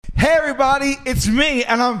Hey everybody, it's me,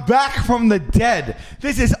 and I'm back from the dead.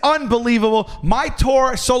 This is unbelievable. My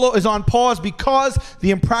tour solo is on pause because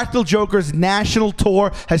the Impractical Jokers National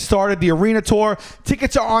Tour has started, the arena tour.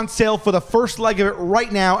 Tickets are on sale for the first leg of it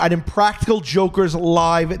right now at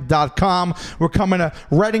impracticaljokerslive.com. We're coming to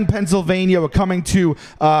Reading, Pennsylvania. We're coming to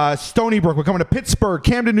Stony Brook. We're coming to Pittsburgh,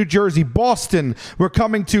 Camden, New Jersey, Boston. We're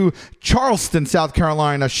coming to Charleston, South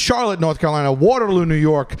Carolina, Charlotte, North Carolina, Waterloo, New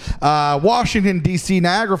York, Washington, D.C.,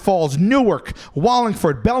 Niagara Falls, Newark,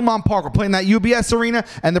 Wallingford, Belmont Park. We're playing that UBS Arena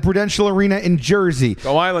and the Prudential Arena in Jersey.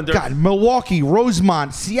 Go Islanders. God, Milwaukee,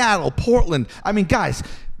 Rosemont, Seattle, Portland. I mean, guys,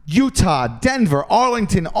 Utah, Denver,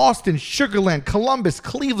 Arlington, Austin, Sugar Land, Columbus,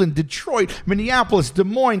 Cleveland, Detroit, Minneapolis, Des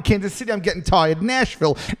Moines, Kansas City, I'm getting tired,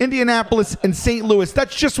 Nashville, Indianapolis, and St. Louis.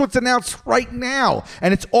 That's just what's announced right now.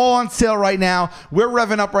 And it's all on sale right now. We're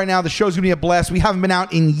revving up right now. The show's going to be a blast. We haven't been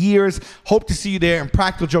out in years. Hope to see you there at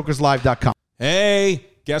ImpracticalJokersLive.com. Hey,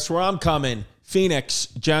 guess where I'm coming? Phoenix,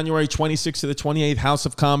 January 26th to the 28th, House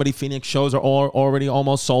of Comedy. Phoenix shows are already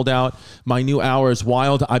almost sold out. My new hour is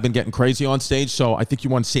wild. I've been getting crazy on stage, so I think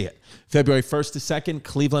you want to see it. February 1st to 2nd,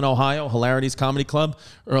 Cleveland, Ohio, Hilarities Comedy Club.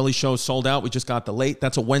 Early shows sold out. We just got the late.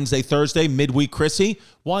 That's a Wednesday, Thursday, midweek Chrissy.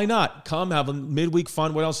 Why not? Come have a midweek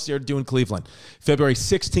fun. What else is there to do in Cleveland? February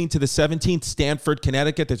 16th to the 17th, Stamford,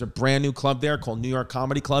 Connecticut. There's a brand new club there called New York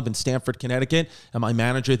Comedy Club in Stamford, Connecticut. And my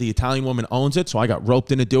manager, the Italian woman, owns it. So I got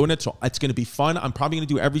roped into doing it. So it's going to be fun. I'm probably going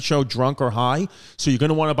to do every show drunk or high. So you're going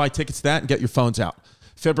to want to buy tickets to that and get your phones out.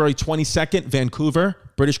 February 22nd, Vancouver,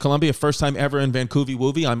 British Columbia. First time ever in Vancouver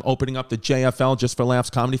Woovie. I'm opening up the JFL, Just for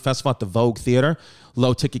Laughs Comedy Festival at the Vogue Theater.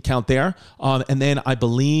 Low ticket count there. And then I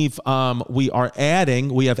believe we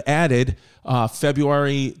have added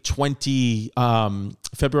February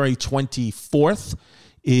 24th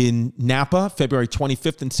in Napa, February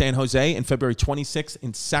 25th in San Jose, and February 26th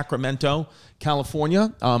in Sacramento,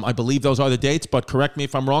 California. I believe those are the dates, but correct me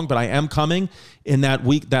if I'm wrong, but I am coming in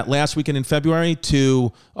that last weekend in February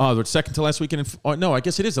to, the second to last weekend, I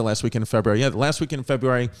guess it is the last weekend in February. Yeah, the last weekend in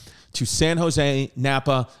February to San Jose,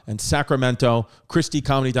 Napa, and Sacramento,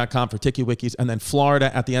 ChristyComedy.com for Tiki Wikis, and then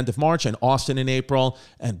Florida at the end of March, and Austin in April,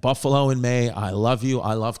 and Buffalo in May. I love you.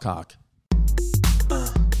 I love cock.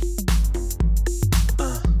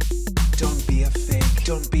 Don't be a fake,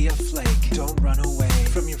 don't be a flake, don't run away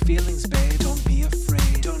from your feelings, babe. Don't be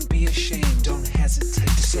afraid, don't be ashamed, don't hesitate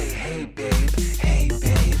to say, hey babe, hey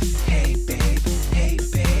babe, hey babe, hey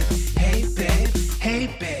babe, hey babe,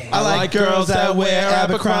 hey babe. I like girls that wear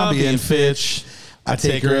Abercrombie and Fitch. I'd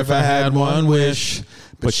take her if I had one wish,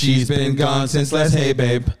 but she's been gone since last Hey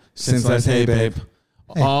Babe. Since last Hey Babe.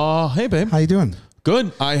 Hey babe. How you doing?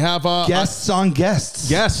 Good. I have guests on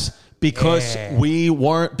guests. Yes. Because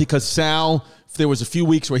because Sal, there was a few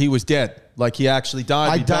weeks where he was dead. Like he actually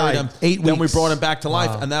died. We buried him. 8 weeks. Then we brought him back to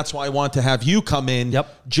life. And that's why I want to have you come in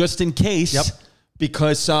just in case. Yep.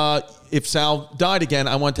 Because if Sal died again,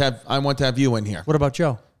 I want to have you in here. What about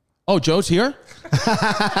Joe? Oh, Joe's here?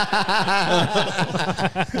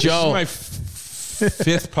 Joe. This is my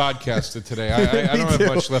fifth podcast of today. I don't have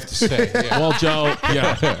much left to say. Yeah. Well, Joe,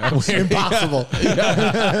 Impossible.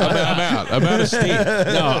 I'm out of steam.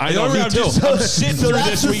 No, I know me too. I'm sitting through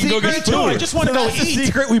this. We can go get food. I just want to go eat. That's the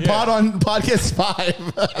secret we bought on podcast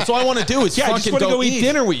 5. That's all I want to do is I just fucking want to go eat eat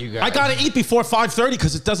dinner with you guys. I got to eat before 5:30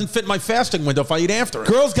 because it doesn't fit my fasting window if I eat after it.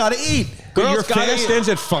 Girls got to eat. Your fast ends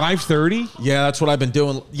at 5:30? Yeah, that's what I've been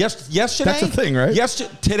doing. Yesterday. That's a thing, right?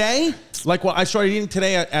 Today, like I started eating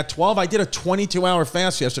today at 12. I did a 22-hour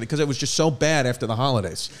fast yesterday because it was just so bad after the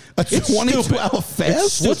holidays. A 22-hour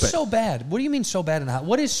fast? What's so bad? What do you mean so bad?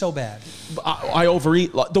 What is so bad? I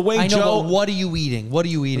overeat. The way I know, Joe. But what are you eating? What are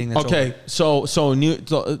you eating? That's okay, so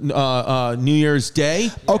New Year's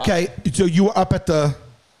Day. Okay, so you were up at the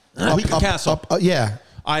Ohika Castle. Yeah,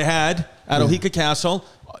 I had at Ohika Castle.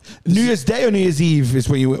 New Year's Day or New Year's Eve is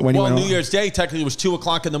when you went New Year's Day technically was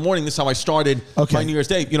 2:00 in the morning. This is how I started my New Year's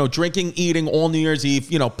Day. Drinking, eating all New Year's Eve.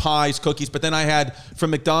 Pies, cookies. But then I had from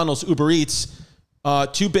McDonald's Uber Eats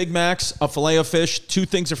 2 Big Macs, a filet of fish, 2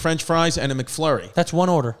 things of French fries, and a McFlurry. That's one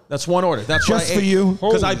order. That's one order. That's just what I for you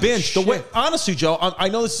because I binged. Honestly, Joe, I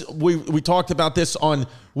know this. We talked about this on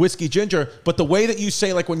Whiskey Ginger, but the way that you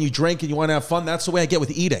say like when you drink and you want to have fun, that's the way I get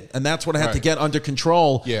with eating, and that's what I had to get under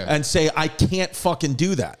control. And say I can't fucking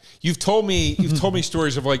do that. You've told me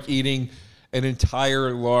stories of like eating an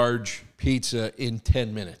entire large pizza in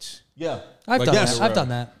 10 minutes. Yeah, I've done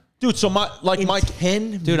that. Dude, so my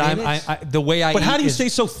 10 dude, minutes? I the way I but eat how do you is, stay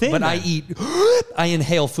so thin? But then? I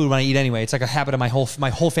inhale food when I eat anyway. It's like a habit of my whole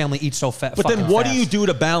family eats so fast. But then what do you do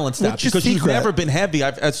to balance that? What's your because you've secret? never been heavy.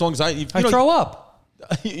 As long as I throw up.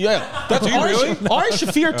 Yeah, that's really? Ari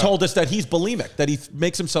Shaffir told us that he's bulimic, that he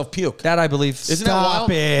makes himself puke. That I believe. Isn't that Stop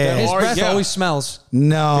wild? it. That His Ari- breath yeah. always smells.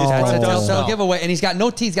 No. His That's breath a does telltale smell. giveaway. And he's got no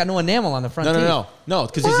teeth. He's got no enamel on the front teeth. No,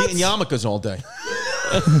 because he's eating yarmulkes all day.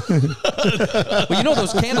 Well, you know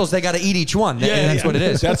those candles, they got to eat each one. That's what it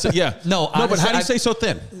is. That's yeah. No, but honestly, how do you say so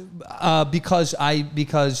thin?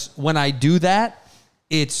 Because when I do that,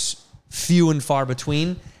 it's few and far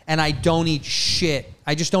between, and I don't eat shit.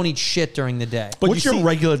 I just don't eat shit during the day. But What's you your see-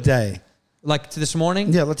 regular day? Like this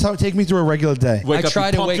morning, Yeah, take me through a regular day. Wake I up, try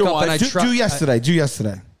you to pump wake your up and I wife. try. Do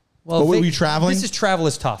yesterday. Well, But were vac- you traveling? Travel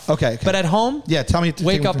is tough. Okay. But at home, Yeah, tell me.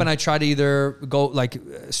 wake up and I try to either go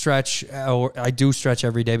stretch, or I do stretch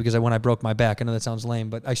every day because when I broke my back. I know that sounds lame,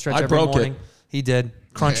 but I stretch I every broke it. morning. He did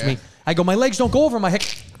crunch me. I go, my legs don't go over my hip,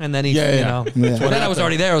 and then he, Yeah. you know. Yeah. But then I was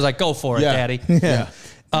already there. I was like, go for it, Yeah. daddy. Yeah.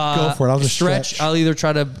 Go for it. I'll just stretch. I'll either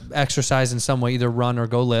try to exercise in some way, either run or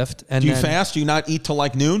go lift. And Do you then, fast? Do you not eat till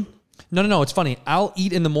like noon? No. It's funny. I'll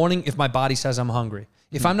eat in the morning if my body says I'm hungry.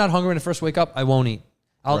 If I'm not hungry when I first wake up, I won't eat.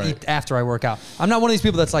 I'll eat after I work out. I'm not one of these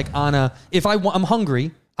people that's like if I'm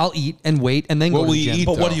hungry, I'll eat and wait and then What go to will the you gym. eat?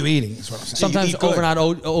 But what though? are you eating? Is what I'm saying. Sometimes eat good.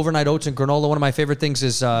 overnight oats and granola. One of my favorite things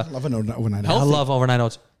is I love an overnight. I love overnight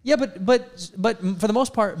oats. Yeah, but for the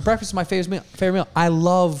most part, breakfast is my favorite meal. I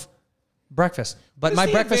love breakfast, but my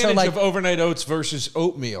breakfasts are like of overnight oats versus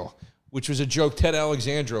oatmeal, which was a joke Ted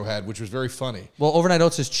Alexandro had, which was very funny. well, overnight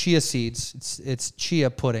oats is chia seeds. It's chia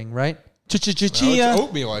pudding, right? No, it's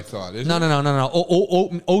oatmeal, I thought. Isn't it?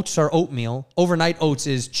 No. Oats are oatmeal. Overnight oats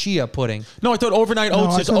is chia pudding. No, I thought overnight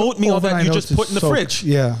oats is oatmeal that you just put in the fridge.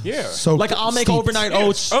 Yeah. Yeah. So Like I'll make overnight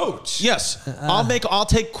oats. Oats. Yes, I'll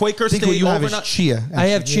take Quaker I think what State you have overnight. is chia. I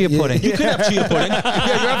have chia pudding. You could have chia pudding.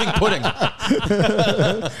 Yeah, you're having pudding.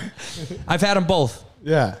 I've had them both.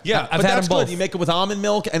 Yeah. Yeah, I've but had that's them both. good. You make it with almond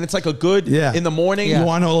milk, and it's like a good Yeah. in the morning. You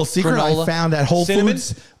want to know a little secret? Granola. I found at Whole Cinnamon?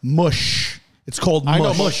 Foods mush. It's called mush. I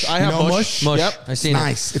know mush. I have You know mush. Mush. Yep. I seen it.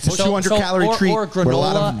 Nice. It's a 200-calorie treat or with a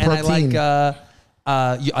lot granola, of and I protein.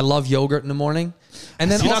 like. I love yogurt in the morning, and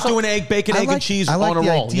then You're also, not doing egg, bacon, egg, and cheese I like on a the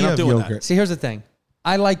roll. idea You're not of doing yogurt. See, here's the thing.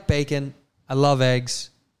 I like bacon. I love eggs.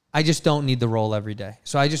 I just don't need the roll every day.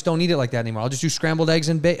 So I just don't eat it like that anymore. I'll just do scrambled eggs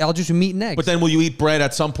and I'll just do meat and eggs. But then will you eat bread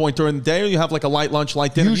at some point during the day, or you have like a light lunch,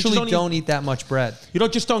 light dinner? usually you just don't eat that much bread. You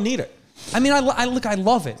don't need it. I mean, I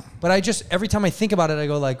love it, but I just every time I think about it, I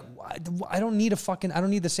go like, I don't need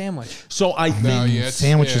the sandwich. So I think No, yeah,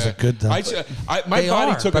 Sandwiches are good, though. my They body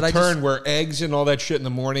are, took but a I turn just- where eggs and all that shit in the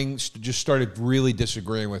morning just started really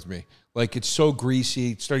disagreeing with me. Like it's so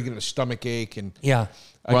greasy, started getting a stomach ache, and Yeah.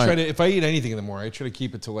 I Right. try to if I eat anything in the morning, I try to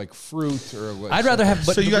keep it to like fruit or. Like I'd rather have.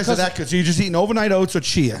 But So you guys are because- that good. So you're just eating overnight oats or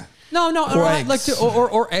chia? No, Or or eggs.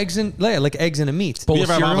 or eggs and like eggs and a meat. you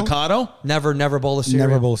ever have cereal? avocado? Never bowl of cereal.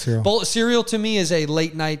 Never bowl of cereal. Bowl of cereal to me is a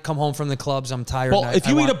late night. Come home from the clubs. I'm tired. Well, and if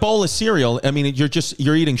I you eat want- a bowl of cereal, I mean,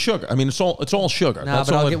 you're eating sugar. I mean, it's all sugar. Nah, That's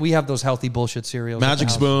but all we have those healthy bullshit cereals. Magic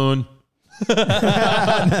at the house. Spoon.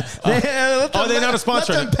 Oh, they're not a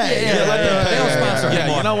sponsor. Let them pay. Yeah, they don't sponsor Yeah,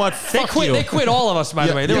 anymore. you know what? They Fuck quit. you. They quit all of us. By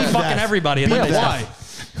the way, they were Beat fucking that. everybody. And Beat then they that. stopped.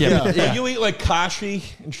 Yeah. Yeah, you eat like kashi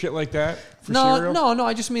and shit like that for No, cereal? no.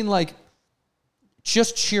 I just mean like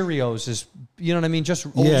just Cheerios is. You know what I mean? Just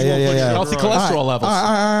old Yeah. Healthy Right. cholesterol levels.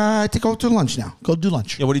 I think I'll go to lunch now. Go do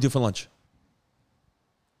lunch. Yeah, what do you do for lunch?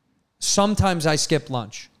 Sometimes I skip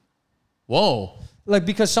lunch. Whoa. Like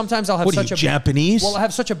because sometimes I'll have What are such you, a Japanese? Well, I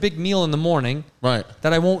have such a big meal in the morning Right.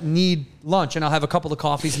 that I won't need lunch, and I'll have a couple of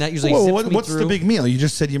coffees, and that usually Whoa, zips me what's through. the big meal? You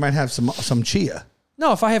just said you might have some chia.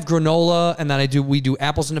 No, if I have granola, and then we do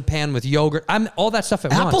apples in a pan with yogurt. I'm all that stuff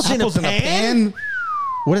at Apples once. in a pan?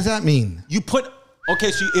 What does that mean? You put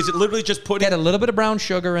okay. So is it literally just putting? Get a little bit of brown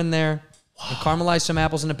sugar in there, and caramelize some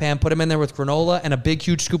apples in a pan. Put them in there with granola and a big,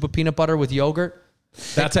 huge scoop of peanut butter with yogurt.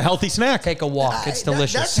 That's a healthy snack. Take a walk. It's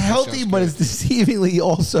delicious. That's healthy, but it's deceivingly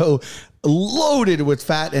also loaded with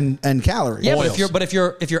fat and calories. Yeah, Oils. but if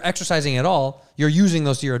you're exercising at all, you're using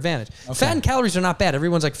those to your advantage. Fat and calories are not bad.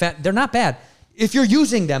 Everyone's like fat. They're not bad. If you're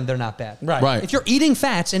using them, they're not bad. Right. If you're eating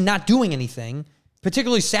fats and not doing anything,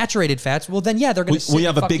 particularly saturated fats, well then yeah, they're going to. Will you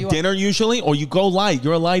have a big dinner usually, or you go light?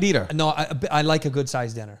 You're a light eater. No, I like a good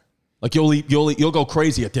sized dinner. Like you'll go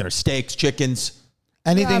crazy at dinner. Steaks, chickens.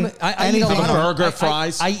 Anything, I eat a anything. lot of- burger,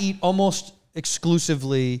 fries. I eat almost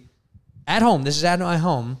exclusively at home. This is at my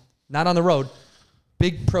home, not on the road.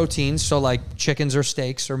 Big proteins, so like chickens or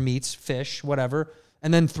steaks or meats, fish, whatever,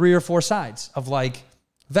 and then 3 or 4 sides of like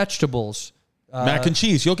vegetables. Mac and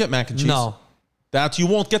cheese. You'll get mac and cheese. No. You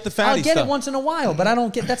won't get the fatty I'll get stuff. it once in a while, but I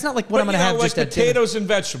don't get. That's not like what But I'm going to have like just at dinner. potatoes and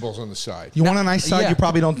vegetables on the side. You want a nice side yeah. you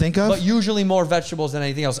probably don't think of? But usually more vegetables than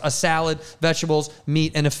anything else. A salad, vegetables,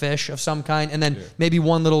 meat, and a fish of some kind, and then maybe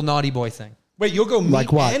one little naughty boy thing. Wait, you'll go meat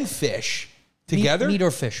Like what? and fish together? Meat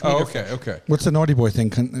or fish. Meat Oh, or okay, fish. okay. What's the naughty boy thing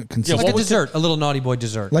consist Like of? a dessert, a little naughty boy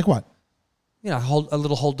dessert. Like what? You know, a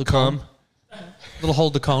little hold the Cum. cone. A little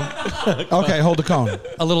hold the cone. Okay, hold the cone.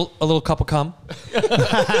 A little cup of cum.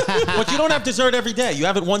 But you don't have dessert every day. You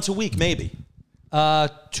have it once a week, maybe.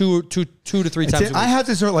 2 to 3 times a week. I have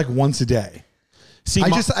dessert like once a day. See,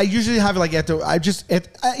 I usually have it like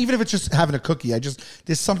even if it's just having a cookie,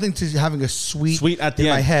 there's something to having a sweet at the in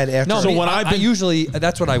end. my head after. No, So me, what I I've been- usually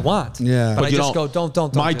that's what I want. Yeah. but I you just go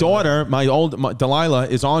don't. My do daughter, Delilah,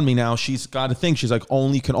 is on me now. She's got a thing. She's like,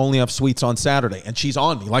 can only have sweets on Saturday, and she's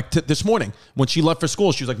on me. Like this morning when she left for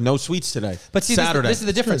school, she was like, no sweets today. But see, Saturday. this is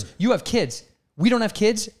the difference. You have kids. We don't have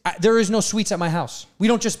kids. There is no sweets at my house. We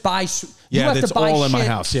don't just buy. You Yeah, have that's to buy all in my shit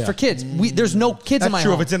house, yeah. for kids. There's no kids in my That's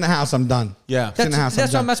true. house. If it's in the house, I'm done. Yeah. If it's in the house,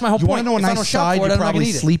 That's I'm done. my whole You want point. to know a If I don't nice shop side for it, you I'm not gonna probably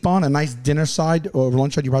eat it. sleep on? A nice dinner side or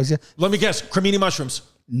lunch side you probably see? Let me guess, cremini mushrooms.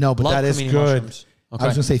 No, but Love that is cremini good. mushrooms. I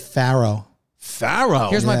was going to say farro. Farro.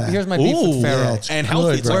 Here's my beef Ooh, with farro. yeah, it's and good,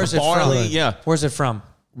 healthy. It's bro. like Where's it barley. from? Yeah. Where's it from?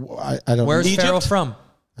 I don't Where's know. Egypt? farro from?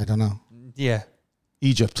 I don't know. Yeah,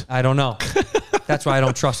 Egypt. I don't know. That's why I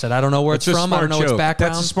don't trust it. I don't know where it's That's a from. I smart don't know its joke.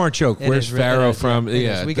 background. That's a smart joke. It Where's is really- Pharaoh it is, from? it is.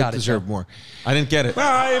 Yeah, We that got it, deserve Joe. more. I didn't get it.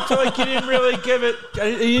 I feel like you didn't really give it.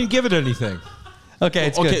 You didn't give it anything. Okay,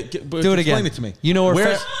 it's Okay, good. but Do it again. explain it to me. You know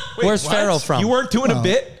where's Wait, Pharaoh what? from? You weren't doing a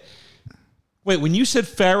bit. Wait, when you said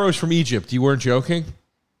Pharaoh's from Egypt, you weren't joking.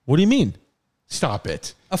 What do you mean? Stop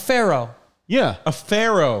it. a pharaoh. Yeah. A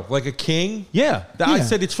pharaoh, like a king. Yeah. I Yeah.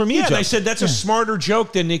 said it's from Yeah, Egypt. and I said that's a smarter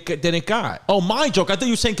joke than it got. oh, my joke. I thought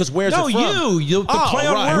you were saying because where's No, it from? you. The Oh, play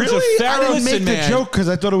on right. words Really? of I pharaoh. didn't make Listen, the man. joke because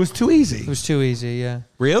I thought it was too easy. It was too easy. Yeah.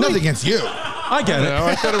 Really? Nothing against you. I get it. No,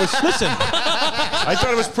 I thought it was. Listen, I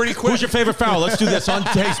thought it was pretty quick. who's your favorite pharaoh? Let's do this on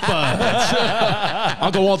Taste Buds.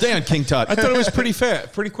 I'll go all day on King Tut. I thought it was pretty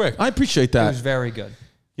quick. I appreciate It was that. very good.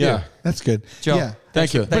 Yeah. That's good. Joe. Yeah.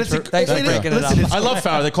 Thank you. Thanks for it's a- thanks for it- breaking it listen, up. it's- I love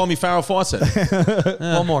Farrah. They call me Farrah Fawcett.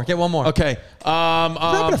 One more. Get one more. Okay.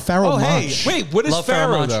 What a Pharaoh Oh, hey, munch. wait. What is Love Pharaoh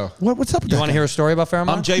pharaoh Munch. though? What's up with You that want to guy? hear a story about Pharaoh?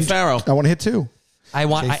 I'm Jay Farrow. I want to hit two. I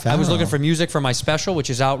was Farrow. looking for music for my special, which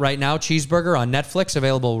is out right now. Cheeseburger on Netflix,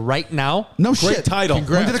 available right now. No Great shit. title.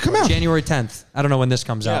 When did it come out? January 10th. I don't know when this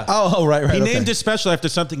comes out. Oh, right. He okay. named his special after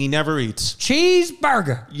something he never eats.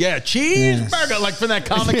 Cheeseburger. Yeah, cheeseburger, like from that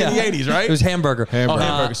comic in the 80s, right? It was hamburger. Oh,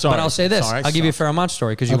 hamburger. Sorry. But I'll say this. Sorry. I'll give you a Pharaoh Monch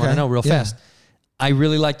story because you want Okay. to know real Yeah. fast. I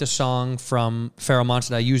really like the song from Pharaoh Monch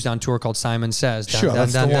that I used on tour called Simon Says. Dun, Sure, dun,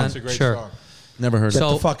 that's the dun, one. dun. It's a great sure. song. Never heard Get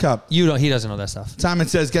of it. the fuck up. You don't. He doesn't know that stuff. Simon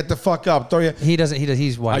says, get the fuck up. Throw your He doesn't.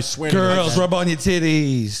 He's white. I swear to you. girls, rub on your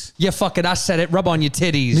titties. Yeah, fuck it. I said it. Rub on your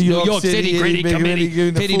titties. New New York York City, City, Gritty big, Committee.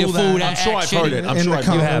 big, Pity the food food. I'm sure I've heard it. I'm in sure the I've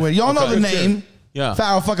comment have. with- Y'all know Okay. the name. Yeah.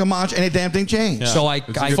 Pharaoh fucking Monch, and a damn thing changed. So I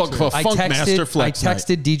Funk Master Flex night.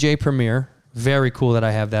 texted DJ Premier. Very cool that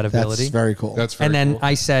I have that ability. That's very cool. That's very And then cool.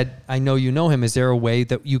 I said, I know you know him. Is there a way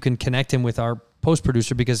that you can connect him with our post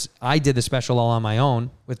producer? Because I did the special all on my own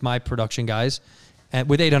with my production guys, and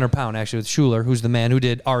with 800 Pound, actually, with Schuler, who's the man who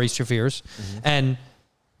did Ari Shafirs. And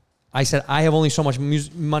I said, I have only so much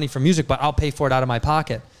money for music, but I'll pay for it out of my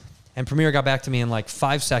pocket. And Premier got back to me in like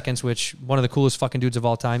 5 seconds, which one of the coolest fucking dudes of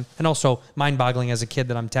all time. And also mind-boggling as a kid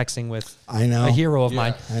that I'm texting with I know. a hero of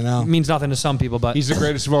mine. I know. It means nothing to some people, but He's the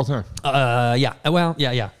greatest of all time. yeah. Well,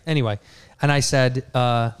 yeah. Anyway, and I said,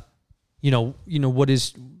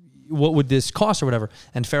 what would this cost or whatever?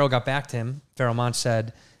 And Pharaoh got back to him. Pharaoh Monch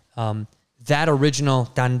said, that original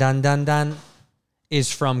dun dun dun dun is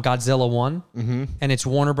from Godzilla 1, and it's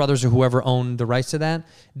Warner Brothers or whoever owned the rights to that.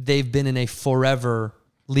 They've been in a forever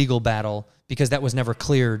legal battle because that was never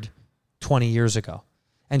cleared 20 years ago.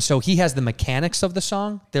 And so he has the mechanics of the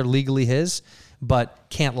song. They're legally his, but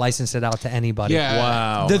can't license it out to anybody. Yeah.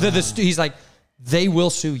 Wow. He's like, they will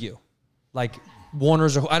sue you. Like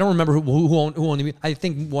Warner's, or I don't remember who owned the, I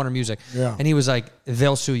think Warner Music. Yeah. And he was like,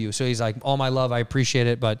 they'll sue you. So he's like, all my love, I appreciate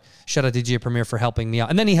it, but shout out to DJ Premier for helping me out.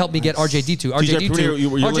 And then he helped me get RJD2. DJ Premier, you're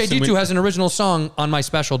listening RJD2 when- has an original song on my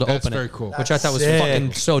special to That's open it. very cool. Which I thought was Sick.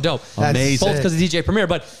 fucking so dope. That's Amazing. Both sick. because of DJ Premier.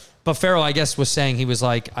 But Pharaoh, I guess, was saying, he was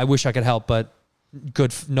like, I wish I could help, but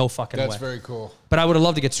no fucking That's way. very cool. But I would have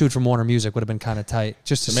loved to get sued from Warner Music. Would have been kind of tight.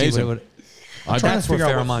 Just to see what Amazing. it would. I'm trying That's to figure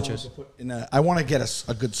where out Pharaoh what Monch song is. to put in I want to get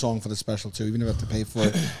a good song for the special too, even if I have to pay for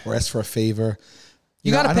it or ask for a favor.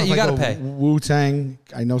 You gotta I don't pay- know you if I gotta go pay. Wu-Tang,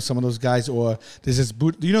 I know some of those guys, or there's this.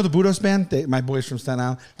 Do you know the Budos band? My boys from Staten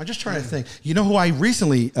Island. I'm just trying to think. You know who I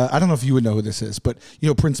recently? I don't know if you would know who this is, but you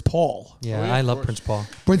know Prince Paul. Yeah, I love Prince Paul.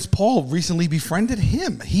 Prince Paul recently befriended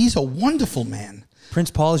him. He's a wonderful man. Prince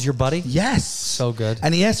Paul is your buddy? Yes. So good.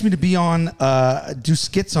 And he asked me to be on, do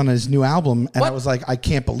skits on his new album, and I What? was like, I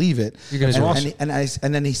can't believe it. You guys and, are and,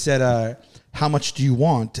 and then he said, how much do you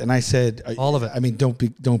want? And I said, All of it. I mean, don't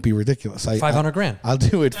be ridiculous. $500,000. I'll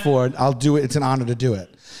do it. It's an honor to do it.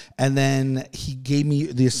 And then he gave me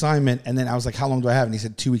the assignment, and then I was like, how long do I have? And he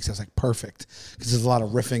said 2 weeks. I was like, perfect, because there's a lot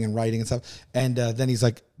of riffing and writing and stuff. And then he's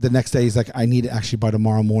like, the next day, he's like, I need it actually by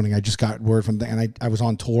tomorrow morning. I just got word from and I was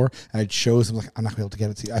on tour, and I had shows. I'm like, I'm not going to be able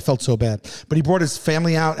to get it to you. I felt so bad. But he brought his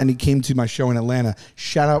family out, and he came to my show in Atlanta.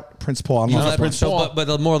 Shout out Prince Paul. But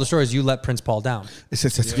the moral of the story is you let Prince Paul down. Yes.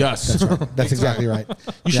 Yes. That's right. That's exactly right.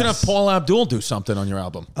 You should have Paul Abdul do something on your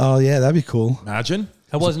album. Oh, yeah, that'd be cool. Imagine.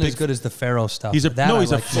 It wasn't as good as the Pharaoh stuff. He's a That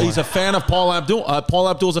he's a fan of Paul Abdul. Paul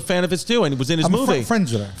Abdul's a fan of his too, and he was in his I'm movie.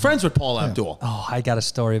 friends with her. Friends with Paul Abdul. Oh, I got a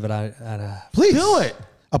story, but Please Do it.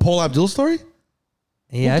 A Paul Abdul story?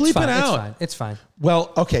 yeah, We'll it's bleep it fine. It's out. fine. It's fine.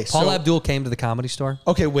 Well, okay. Paul Abdul came to the Comedy Store.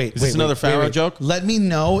 Okay, wait. Is this another Pharaoh joke? Let me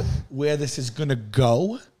know where this is gonna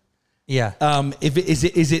go. Yeah. If is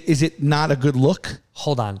it not a good look?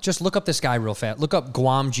 Hold on. Just look up this guy real fast. Look up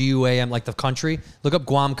Guam, Guam, like the country. Look up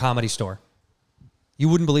Guam Comedy Store. You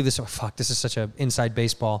wouldn't believe this. Oh, fuck, this is such a inside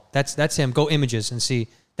baseball. That's him. Go images and see.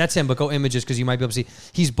 That's him, but go images because you might be able to see.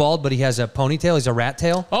 He's bald, but he has a ponytail. He's a rat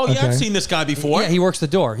tail. Oh yeah, Okay. I've seen this guy before. Yeah, he works the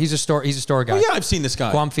door. He's a store guy. Oh yeah, I've seen this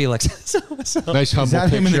guy. Guam Felix. Nice humble Is that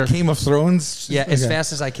him in picture. the Game of Thrones? Yeah, as Okay.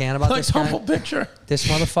 fast as I can about Nice this guy. humble picture. This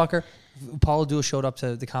motherfucker. Paul Abdul showed up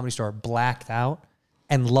to the Comedy Store blacked out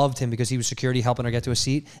and loved him because he was security helping her get to a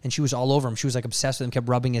seat, and she was all over him. She was like obsessed with him, kept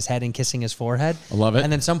rubbing his head and kissing his forehead. I love it.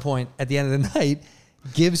 And then at some point at the end of the night,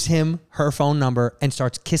 gives him her phone number and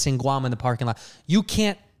starts kissing Guam in the parking lot. You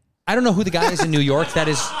can't, I don't know who the guy is in New York I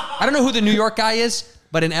don't know who the New York guy is,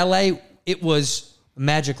 but in LA, it was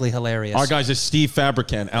magically hilarious. Our guy's is Steve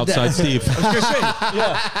Fabricant, outside Steve. I was gonna say,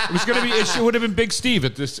 yeah, it was gonna be. It would have been Big Steve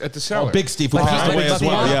at the cellar. Big Steve who but, passed away as well.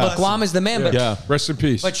 Guam, Yeah. but Guam is the man. But, Yeah. Rest in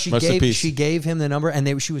peace. but she Rest in peace. gave him the number,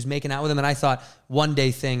 and she was making out with him, and I thought one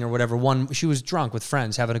day thing or whatever. She was drunk with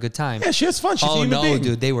friends having a good time. Yeah, she has fun. She's a Oh human no, being.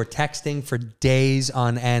 dude! They were texting for days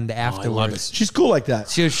on end afterwards. She's cool like that.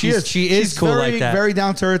 She is She's cool very, like that. Very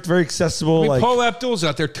down to earth, very accessible. I mean, like Paul Abdul's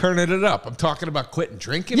out there turning it up. I'm talking about quitting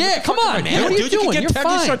drinking. Yeah, What the come fuck am on, I man. doing? What are you Dude, doing? can You're get text,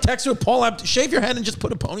 fine. start texting with Paul Abdul. Shave your head and just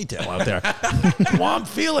put a ponytail out there. Juan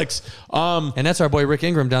Felix. And that's our boy Rick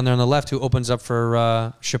Ingram down there on the left, who opens up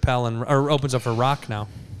for Chappelle or opens up for Rock now.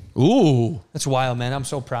 Ooh. That's wild, man. I'm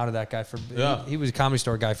so proud of that guy. Yeah. He was a Comedy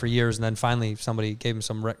Store guy for years, and then finally somebody gave him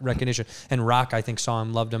some recognition. And Rock, I think, saw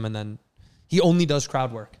him, loved him, and then he only does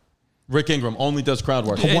crowd work. Rick Ingram only does crowd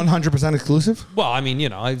work. 100% exclusive. Well, I mean,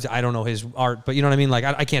 I don't know his art, but you know what I mean? Like,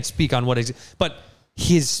 I can't speak on what but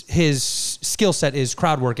his skill set is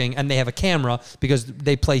crowd working, and they have a camera because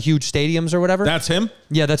they play huge stadiums or whatever. That's him?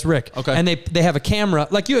 Yeah, that's Rick. Okay. And they have a camera.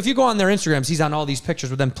 Like if you go on their Instagrams, he's on all these pictures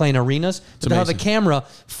with them playing arenas. But they'll have a amazing. camera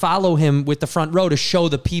follow him with the front row to show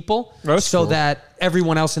the people That's so cool. that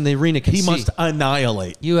everyone else in the arena can He see. must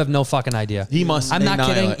annihilate. You have no fucking idea. He must I'm not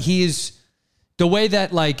annihilate. kidding. He's the way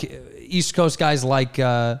that like East Coast guys like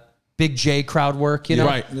Big J crowd work, you know?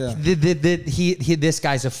 Right. Yeah. This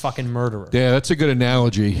guy's a fucking murderer. Yeah, that's a good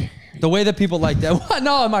analogy. The way that people like that. What?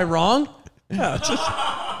 No, am I wrong?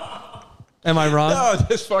 Am I wrong? No,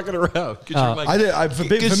 just fucking around.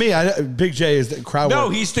 For me, Big J is the crowd. No,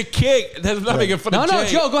 work. he's the king. That's not making fun No, of no,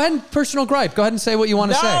 Jay. Joe, go ahead and personal gripe. Go ahead and say what you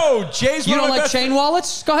want to say. No, Jay's You one don't of my like best chain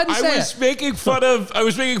wallets? Go ahead and say I was it. making fun of. I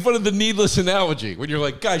was making fun of the needless analogy when you're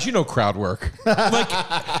like, guys, you know, crowd work.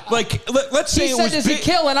 Let's say He it said, was does he big-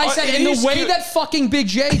 kill? And I said, in the East way Co- that fucking Big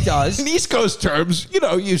J does. in East Coast terms, you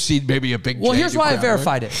know, you've seen maybe a big. Well, J here's do why I crowd work.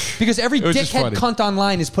 verified it. Because every It was just dickhead funny. cunt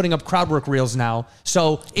online is putting up crowd work reels now.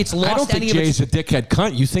 So it's lost I don't think any of its... Jay's a dickhead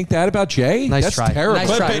cunt. You think that about Jay? Nice That's try. terrible.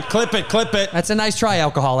 Nice try. Clip it. That's a nice try,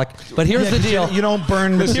 alcoholic. But here's the deal. You don't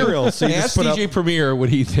burn material, so you Ask just put up. DJ Premier what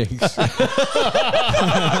he thinks. No,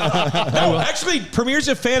 actually, Premier's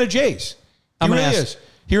a fan of Jay's. He I'm gonna really ask- is.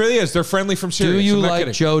 He really is. They're friendly from Sirius. Do you I'm not like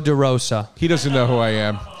kidding. Joe DeRosa? He doesn't know who I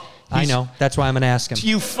am. I know. That's why I'm going to ask him.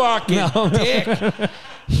 You fucking dick.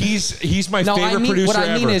 He's my No, favorite producer what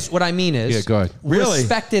I mean ever. what I mean is Yeah, go ahead.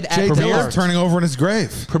 respected Jay at the Dillon's art. turning over in his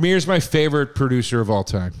grave. Premier's my favorite producer of all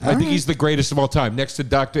time. I think he's the greatest of all time. Next to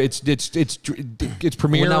Dr. It's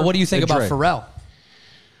Premier. Well, now, what do you think and about Dre. Pharrell?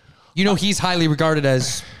 You know, he's highly regarded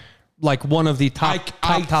as like one of the top.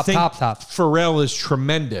 Pharrell is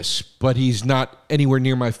tremendous, but he's not anywhere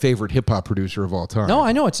near my favorite hip hop producer of all time. No,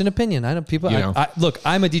 I know it's an opinion. I know people. You know. Look,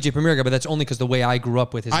 I'm a DJ Premier guy, but that's only because the way I grew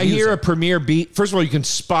up with his. I music. hear a Premier beat. First of all, you can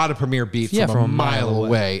spot a Premier beat Yeah, from a mile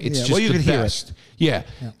away. It's Yeah, just well, you the can hear it. best. Yeah,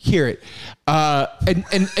 hear it.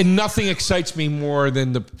 And nothing excites me more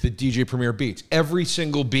than the DJ Premier beats. Every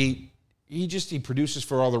single beat, he produces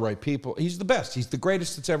for all the right people. He's the best. He's the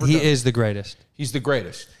greatest that's ever He done. is the greatest. He's the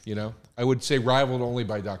greatest, you know? I would say rivaled only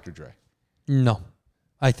by Dr. Dre. No,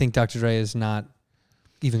 I think Dr. Dre is not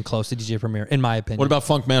even close to DJ Premier, in my opinion. What about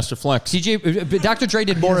Funkmaster Flex? Dr. Dre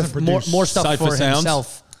did more stuff Cypher for Sounds?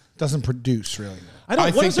 himself. Doesn't produce really.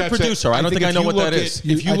 What is a producer? I don't think I know what that is.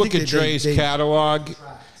 If you I look think at Dre's catalog,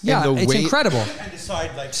 Yeah, and the it's weight, incredible.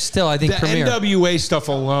 Still, I think the Premier. NWA stuff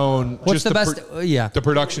alone. What's just the best? Yeah, the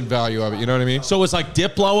production value of it. You know what I mean? So was like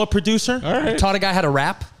Diplo a producer? All right. taught a guy how to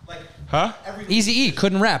rap. Huh? Eazy-E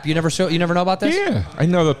couldn't rap. You never know about this? Yeah, I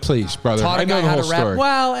know the police, brother. Taught I a know guy the how whole to rap. story.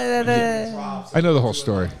 Well, I know the whole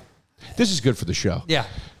story. This is good for the show. yeah.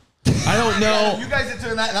 I don't know. You guys are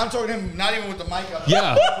doing that, and I'm talking to him not even with the mic up.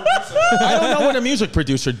 Yeah. I don't know what a music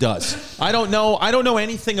producer does. I don't know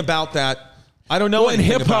anything about that. I don't know. Well, in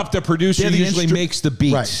anything hip hop, about- the producer Yeah, the usually instru- makes the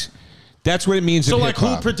beats. Right. That's what it means So in like, hip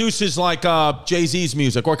who hop. produces like Jay-Z's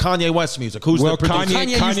music or Kanye West's music? Who's Well, the producer? Kanye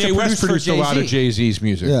used to Kanye West produce for produced a lot of Jay-Z. Jay-Z's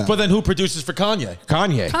music. Yeah. But then who produces for Kanye?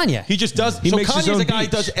 Kanye. He just does. He so makes his Kanye's own a guy who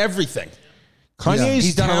beats. does everything. Kanye's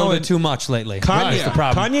He's done a little bit talent. too much lately. Kanye, That's the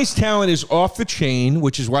problem. Kanye's talent is off the chain,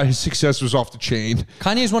 which is why his success was off the chain.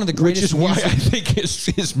 Kanye is one of the Which greatest is why music- I think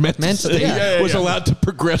his mental Mental- state yeah. was allowed to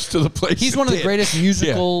progress to the place. He's it one of the did. greatest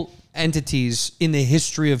musical entities in the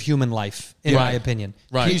history of human life, in my Right. opinion.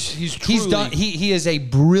 Right. He's He's done. He is a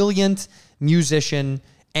brilliant musician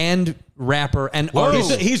and rapper and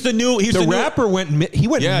artist. He's the new. He's the the new, rapper went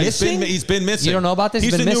Yeah, missing. he's been missing. You don't know about this?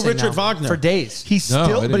 He's been the new missing Richard now Wagner for days. He's No,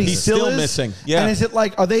 still, it but is. he He's still still is. missing. Yeah. And is it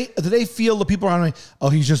like, do they feel the people around him? Oh,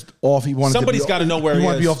 he's just off. He wanted. Somebody's to be, gotta know where he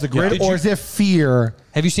want to be is. off the Yeah. grid, Did or you- is there fear?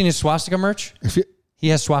 Have you seen his swastika merch? If you, He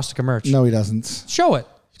has swastika merch. no, he doesn't. Show it.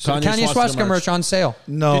 Kanye Kanye swastika swastika merch merch on sale.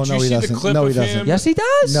 No, Did no, you he see the doesn't. clip No, he of doesn't. him? Yes, he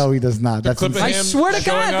does. No, he does not. That's clip of I him swear to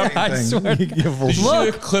showing God. up? I swear. Did you see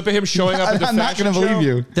the clip of him showing up at the I'm not fashion going to believe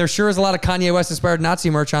show? you. There sure is a lot of Kanye West inspired Nazi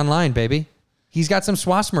merch online, baby. He's got some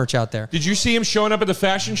swast merch out there. Did you see him showing up at the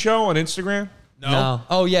fashion show on Instagram? No.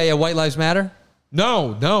 Oh yeah. White Lives Matter.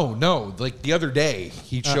 No. Like the other day,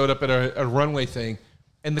 he showed up at a runway thing,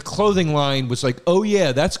 and the clothing line was like, "Oh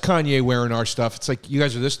yeah, that's Kanye wearing our stuff." It's like, you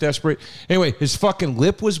guys are this desperate. Anyway, his fucking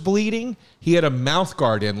lip was bleeding. He had a mouth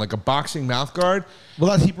guard in, like a boxing mouth guard.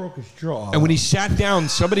 Well, he broke his jaw. And when he sat down,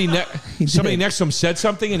 somebody did. next to him said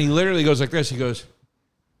something, and he literally goes like this. He goes,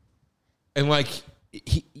 and like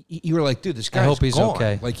you were like, dude, this guy's hope he's gone.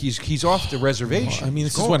 okay. Like he's off the reservation. I mean,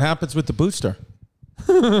 He's this is what happens with the booster.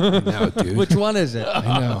 gone. No, dude. Which one is it?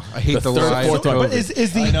 I know. I hate the, third, lies. fourth of one. but COVID.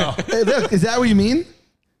 is the is that what you mean?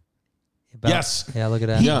 Yes. Yeah. Look at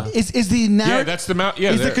that. Yeah. Is the narrative? Yeah, that's the mouth.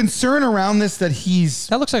 Yeah, is the there. concern around this that he's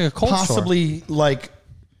That looks like a cold sore. possibly like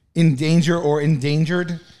in danger or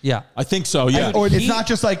endangered? Yeah. I think so. Yeah. Or it's not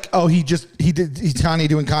just like, oh, he's Kanye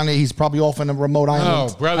doing Kanye. He's probably off in a remote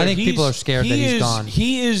island. Oh, brother. I think people he's- are scared that he's gone.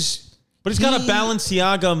 He is. But he's got a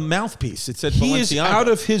Balenciaga mouthpiece. It said He is Balenciaga. out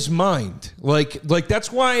of his mind. Like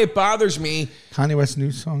that's why it bothers me. Kanye West's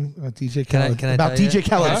new song about DJ Can Khaled. I about tell you? DJ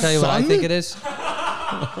Khaled. Can I tell you what I think it is?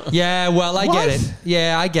 Yeah, well, I What? get it.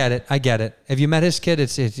 Yeah, I get it. Have you met his kid?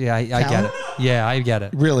 Yeah, I get Talent? it. Yeah, I get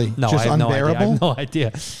it. Really? No, Just I have unbearable? no idea. I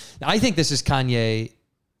have no idea. I think this is Kanye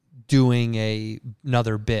doing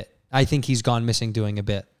another bit. I think he's gone missing doing a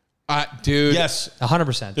bit. Dude. Yes.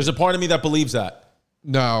 100%. There's a part of me that believes that.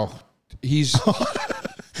 No. He's.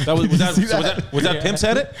 That was that Pimp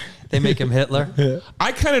said it? They make him Hitler.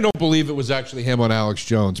 I kind of don't believe it was actually him on Alex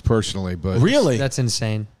Jones personally, but Really? That's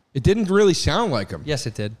insane. it didn't really sound like him. Yes,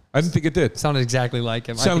 it did. I didn't think it did. Sounded exactly like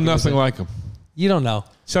him. I Sounded think it was nothing a- like him. You don't know.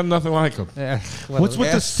 Sounded nothing like him. What's with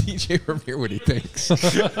Ask DJ Premier what he thinks.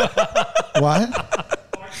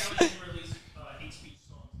 What?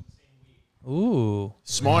 Ooh.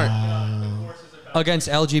 Smart. Against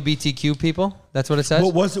LGBTQ people? That's what it says?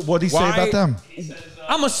 What did he say Why- about them?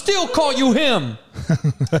 I'ma still call you him.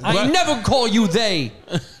 I never call you they.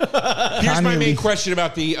 Here's my Kanye main West. question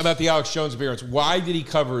about the Alex Jones appearance. Why did he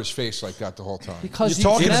cover his face like that the whole time? Because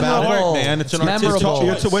You're talking he's about memorable. art, man. It's an artistic memorable.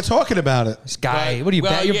 choice. We're talking about it. This guy, Right. what are you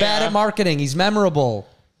Well, bad? You're bad yeah. at marketing. He's memorable.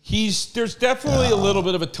 There's definitely a little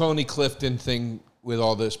bit of a Tony Clifton thing with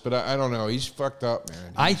all this, but I don't know. He's fucked up,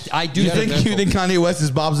 man. I do Yeah, think You think Kanye West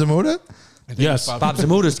is Bob Zamuda? Yes. Bob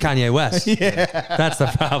Zamuta's Kanye West. That's the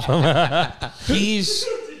problem. He's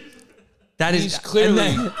That is He's clearly-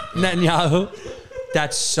 and then Netanyahu.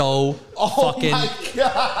 That's so fucking bro.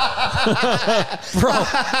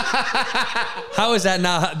 How is that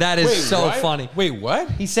not? That is so what? funny. Wait, what?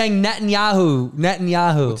 He's saying Netanyahu.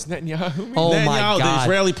 What's Netanyahu mean? Oh my Netanyahu, the God.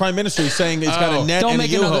 Israeli prime minister, he's saying it's got a net Don't and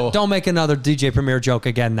make a another. Yuho. Don't make another DJ Premier joke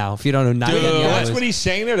again now. If you don't know Dude, Netanyahu, that's is. what he's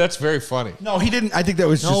saying there? That's very funny. No, he didn't. I think that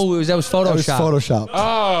was just No, that was that was Photoshop. Photoshop.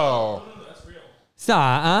 Oh.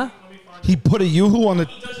 Huh? He put a yoo-hoo on the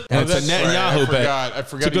That's a Netanyahu bit. I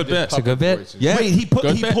forgot. It's a good bit. It's a good bit. Voices. Yeah. Wait, he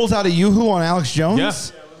pulls out a yoo-hoo on Alex Jones?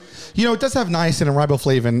 Yeah. You know, it does have niacin and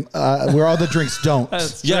riboflavin, where other drinks don't.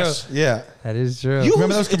 Yes. Yeah. That is true. You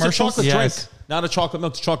remember those It's a commercials? chocolate Yes. drink. Not a chocolate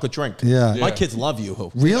milk, it's a chocolate drink. Yeah. My kids love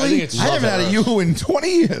Yoo-Hoo. Really? I think it's I haven't had a yoo-hoo in 20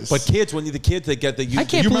 years. But kids, when the kids, they get the Yoo-Hoo. I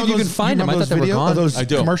can't believe you can find them. I thought they were gone. Those I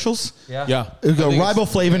do. commercials? Yeah. It would go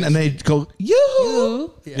riboflavin, and they go,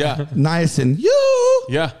 yoo-hoo. Yeah. Niacin,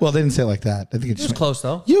 yoo-hoo. Yeah. Well, they didn't say it like that. I think it It was just close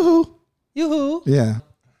though. yoo-hoo. Yoo-hoo. Yeah.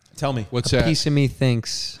 Tell me. What's A that? piece of me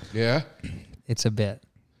thinks Yeah. it's a bit.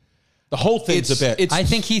 The whole thing's a bit. I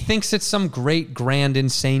think he thinks it's some great, grand,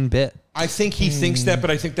 insane bit. I think he thinks that,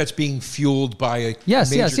 but I think that's being fueled by a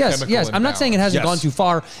Yes. major chemical I'm not saying it hasn't Yes. gone too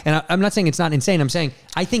far, and I'm not saying it's not insane. I'm saying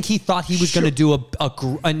I think he thought he was going to do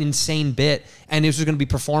an insane bit, and this was going to be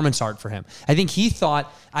performance art for him. I think he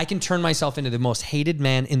thought, I can turn myself into the most hated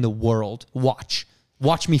man in the world. Watch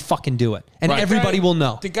me fucking do it, and everybody will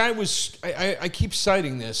know. The guy was. I keep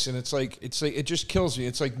citing this, and it's like it just kills me.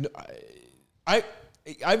 It's like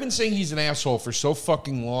I've been saying he's an asshole for so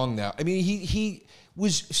fucking long now. I mean, he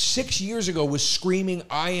was 6 years ago was screaming,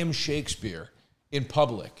 "I am Shakespeare" in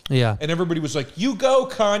public. Yeah. And everybody was like, "You go,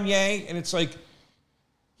 Kanye." And it's like,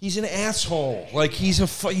 he's an asshole. Like he's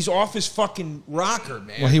off his fucking rocker,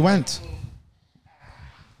 man. Well, he went.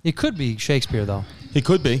 It could be Shakespeare though. He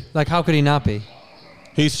could be. Like, how could he not be?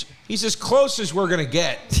 He's He's as close as we're gonna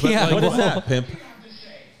get. But Yeah. like, what is that, pimp?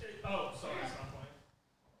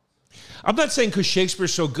 I'm not saying because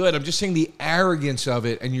Shakespeare's so good. I'm just saying the arrogance of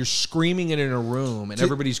it, and you're screaming it in a room, and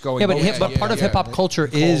everybody's going. Yeah, but oh, but part of hip hop culture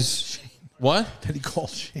is What? That he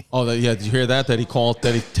called Shane. Oh, did you hear that? That he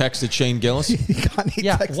texted Shane Gillis?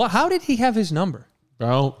 yeah. How did he have his number?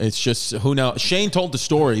 Bro, it's just, who knows? Shane told the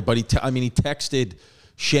story, but he texted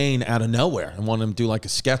Shane out of nowhere and wanted him to do like a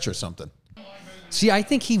sketch or something. See, I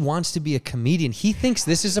think he wants to be a comedian. He thinks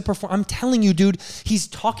this is a performance. I'm telling you, dude. He's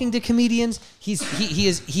talking to comedians. He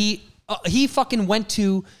fucking went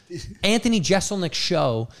to Anthony Jeselnik's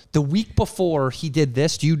show the week before he did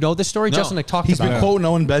this. Do you know this story? No. Jeselnik talked He's about been it. quoting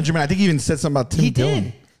Owen Benjamin. I think he even said something about Tim He Dillon.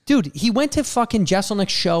 did. Dude, he went to fucking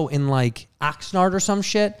Jeselnik's show in like Oxnard or some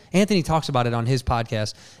shit. Anthony talks about it on his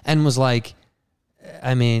podcast and was like,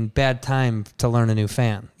 I mean, bad time to learn a new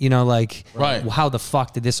fan. You know, like, Right. how the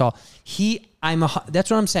fuck did this all... That's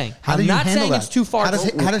what I'm saying. How do I'm you not handle saying that? it's too far. How does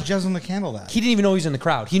Jeselnik handle that? He didn't even know he was in the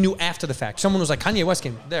crowd. He knew after the fact. Someone was like, Kanye West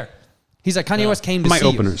came there. He's like, Kanye West came to My see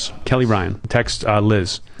openers, Kelly Ryan, text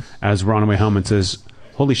Liz as we're on our way home and says,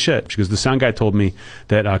 holy shit. She goes, the sound guy told me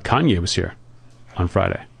that Kanye was here on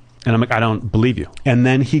Friday. And I'm like, I don't believe you. And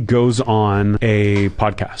then he goes on a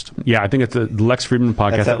podcast. Yeah, I think it's the Lex Friedman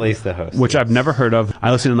podcast. That's at least the host. Which I've never heard of.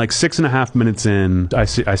 I listened in like 6.5 minutes in. I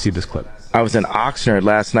see this clip. I was in Oxnard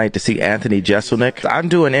last night to see Anthony Jeselnik. I'm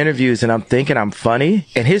doing interviews and I'm thinking I'm funny.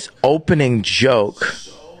 And his opening joke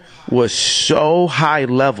was so high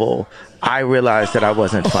level, I realized that I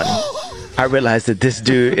wasn't funny. I realized that this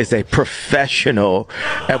dude is a professional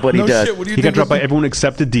at what he does. Shit, what do you He got think dropped by was- everyone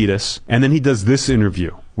except Adidas. And then he does this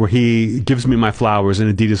interview where he gives me my flowers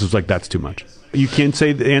and Adidas was like, that's too much. You can't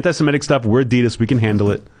say the anti-Semitic stuff. We're Adidas. We can handle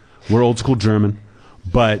it. We're old school German.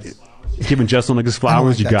 But giving Jeselnik his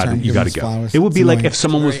flowers, like you that got term, to give him go. his flowers. It would be It's like annoying. if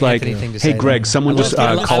someone was It's a very like, Anthony thing to hey, say, Greg, though. someone just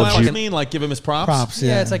What does called flowers you. mean? Like, give him his props? Props,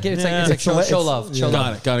 Yeah, it's like show love. Show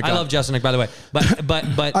love. Got it. I love Jeselnik, by the way.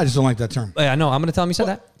 But I just don't like that term. I know. I'm going to tell him you said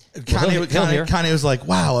that. Kanye was like,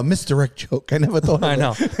 wow, a misdirect joke. I never thought of I it.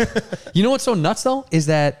 know. You know what's so nuts though is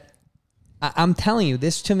that I'm telling you,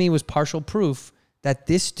 this to me was partial proof that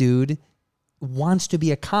this dude wants to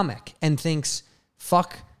be a comic and thinks,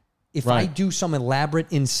 fuck, if I Right. do some elaborate,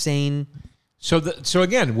 insane. So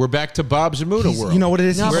again, we're back to Bob Zamuda world. You know what it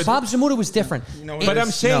is? No, He's- but Bob Zamuda was different. But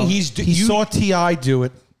I'm saying he saw T.I. do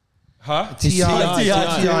it. huh?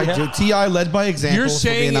 T.I. led by example. You're for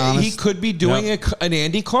saying being honest. he could be doing an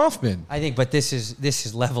Andy Kaufman. I think, but this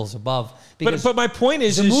is levels above. But my point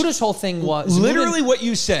is Zamuda's whole thing was literally what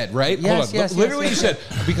you said, right? Yes, Hold on. yes, Literally, yes, you yes.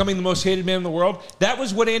 said becoming the most hated man in the world. That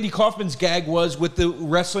was what Andy Kaufman's gag was with the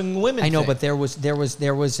wrestling women. I know, thing. but there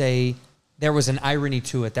was an irony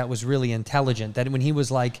to it that was really intelligent. That when he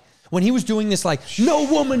was doing this, like, no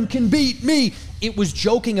woman can beat me, it was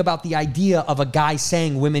joking about the idea of a guy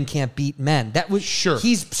saying women can't beat men. That was Sure.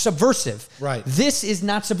 He's subversive. Right. This is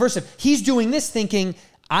not subversive. He's doing this thinking,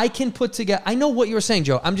 I can put together. I know what you were saying,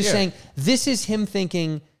 Joe. I'm just saying this is him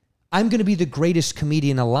thinking, I'm going to be the greatest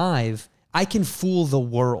comedian alive. I can fool the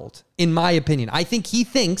world, in my opinion. I think he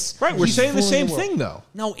thinks. right. We're he's saying the fooling same world. thing, though.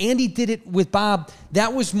 No, Andy did it with Bob.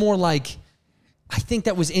 That was more like, I think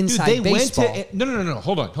that was Dude, inside they baseball. went to no.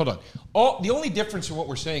 Hold on. The only difference in what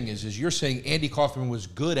we're saying is you're saying Andy Kaufman was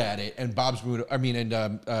good at it, and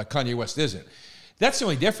Kanye West isn't. That's the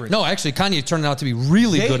only difference. No, actually, Kanye turned out to be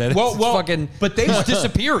really good at it. But they was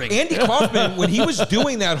disappearing. Andy Kaufman, when he was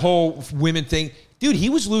doing that whole women thing, dude, he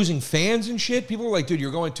was losing fans and shit. People were like, "Dude,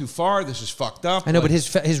 you're going too far. This is fucked up." I know, like,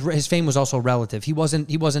 but his fame was also relative. He wasn't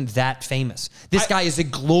that famous. This guy is a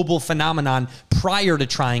global phenomenon prior to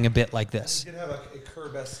trying a bit like this. You could have a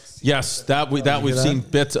Curb-esque scene. Yes, we've seen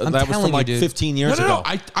bits. That was telling from like you, dude. 15 years ago.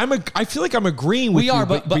 I feel like I'm agreeing with you,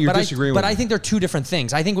 but you're disagreeing with me. I think they're two different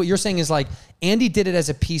things. I think what you're saying is like Andy did it as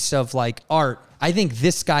a piece of like art. I think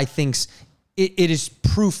this guy thinks it is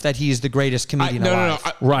proof that he is the greatest comedian alive.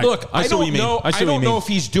 Right. Look, I I see what don't you mean. know. I see I what don't you know mean. if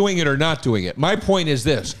he's doing it or not doing it. My point is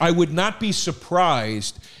this: I would not be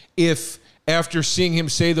surprised if, after seeing him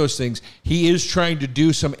say those things, he is trying to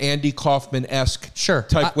do some Andy Kaufman-esque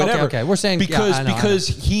type whatever. Okay. We're saying because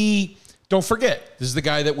he. Don't forget, this is the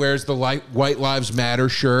guy that wears the White Lives Matter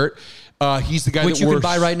shirt. He's the guy which that you can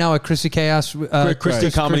buy right now at Chrissy Chaos.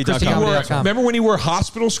 ChristyComedy.com. Remember when he wore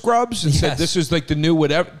hospital scrubs and said this is like the new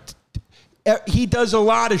whatever? He does a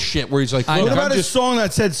lot of shit where he's like, What about his song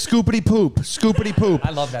that said "Scoopity Poop"? Scoopity Poop. I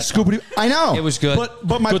love that Scoopity. I know it was good.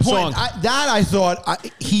 But my Good point, song. I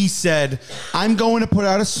thought he said, "I'm going to put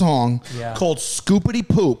out a song called Scoopity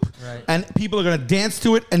Poop, and people are going to dance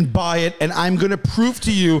to it and buy it, and I'm going to prove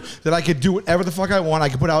to you that I could do whatever the fuck I want. I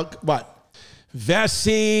could put out what."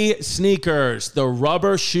 Vessi sneakers, the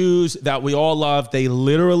rubber shoes that we all love. They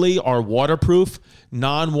literally are waterproof,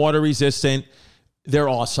 non-water resistant. They're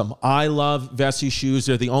awesome. I love Vessi shoes.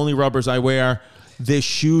 They're the only rubbers I wear. The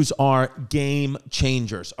shoes are game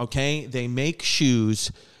changers, okay? They make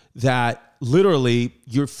shoes that literally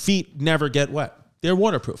your feet never get wet. They're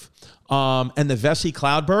waterproof. And the Vessi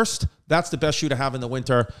Cloudburst, that's the best shoe to have in the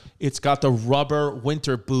winter. It's got the rubber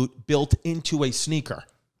winter boot built into a sneaker.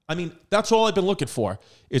 I mean, that's all I've been looking for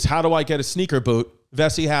is how do I get a sneaker boot?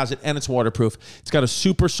 Vessi has it, and it's waterproof. It's got a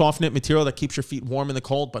super soft knit material that keeps your feet warm in the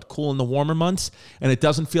cold, but cool in the warmer months. And it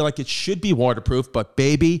doesn't feel like it should be waterproof, but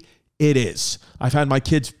baby, it is. I've had my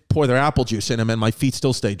kids pour their apple juice in them, and my feet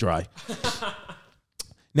still stay dry.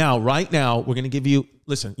 Now, right now, we're going to give you,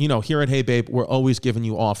 listen, here at Hey Babe, we're always giving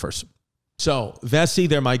you offers. So, Vessi,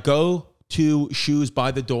 they're my go-to shoes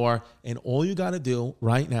by the door, and all you got to do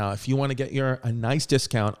right now, if you want to get a nice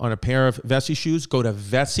discount on a pair of Vessi shoes, go to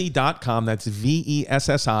Vessi.com. That's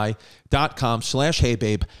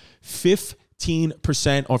VESSI.com/HeyBabe.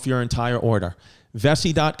 15% off your entire order.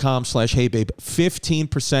 Vessi.com/HeyBabe.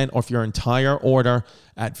 15% off your entire order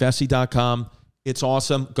at Vessi.com. It's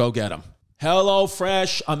awesome. Go get them.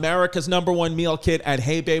 HelloFresh, America's #1 meal kit at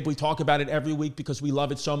Hey Babe. We talk about it every week because we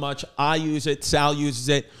love it so much. I use it. Sal uses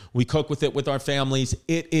it. We cook with it with our families.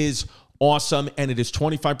 It is awesome, and it is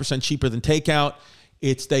 25% cheaper than takeout.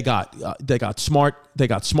 They got smart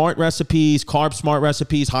recipes, carb smart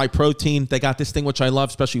recipes, high protein. They got this thing which I love,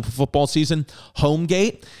 especially for football season,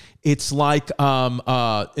 Homegate. It's like an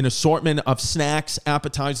assortment of snacks,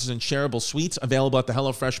 appetizers, and shareable sweets available at the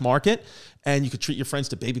HelloFresh market. And you could treat your friends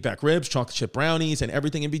to baby back ribs, chocolate chip brownies, and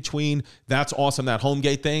everything in between. That's awesome, that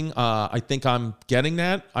Homegate thing. I think I'm getting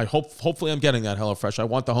that. Hopefully I'm getting that HelloFresh. I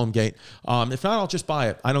want the Homegate. If not, I'll just buy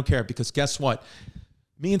it. I don't care because guess what?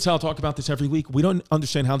 Me and Sal talk about this every week. We don't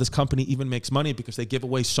understand how this company even makes money because they give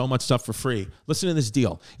away so much stuff for free. Listen to this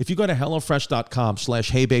deal. If you go to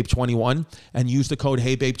HelloFresh.com/HeyBabe21 and use the code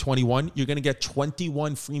HeyBabe21, you're going to get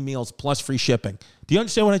 21 free meals plus free shipping. Do you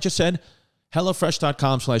understand what I just said?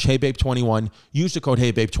 HelloFresh.com/HeyBabe21. Use the code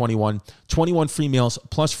HeyBabe21. 21 free meals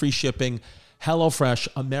plus free shipping. HelloFresh,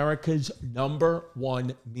 America's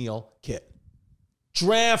 #1 meal kit.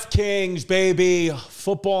 DraftKings, baby.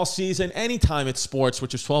 Football season, anytime it's sports,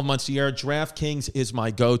 which is 12 months a year, DraftKings is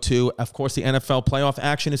my go-to. Of course, the NFL playoff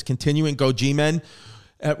action is continuing. Go G-Men.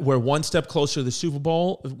 We're one step closer to the Super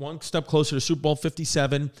Bowl,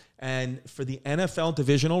 57. And for the NFL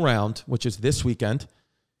divisional round, which is this weekend,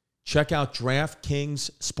 check out DraftKings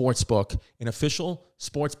Sportsbook, an official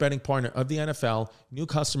sports betting partner of the NFL. New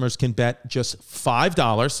customers can bet just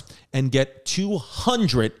 $5 and get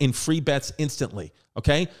 $200 in free bets instantly.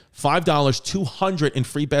 Okay? $5, $200 in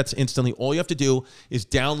free bets instantly. All you have to do is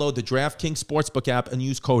download the DraftKings Sportsbook app and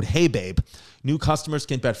use code HeyBabe. New customers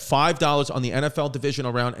can bet $5 on the NFL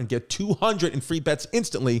divisional round and get $200 in free bets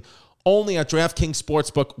instantly only at DraftKings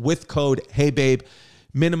Sportsbook with code HeyBabe.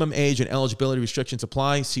 Minimum age and eligibility restrictions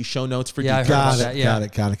apply. See show notes for Yeah, I details. heard about that. Yeah.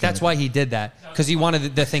 Got it. That's why he did that, because he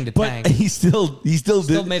wanted the thing to But tank. he still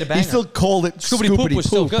made a banger. He still called it Scoopity Poop was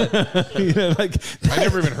still good. You know, like, I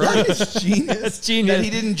never even heard that is genius. That's genius. That he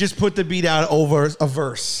didn't just put the beat out over a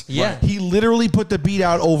verse. Yeah. He literally put the beat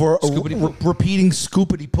out over Scoopity poop. repeating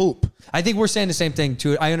scoopity poop. I think we're saying the same thing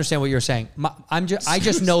too. I understand what you're saying. I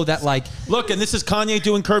just know that, like, Look, and this is Kanye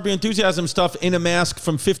doing Curb Your Enthusiasm stuff in a mask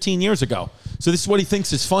from 15 years ago. So this is what he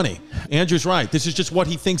thinks is funny. Andrew's right. This is just what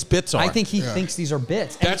he thinks bits are. I think he thinks these are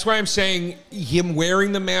bits. And That's why I'm saying him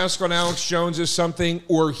wearing the mask on Alex Jones is something,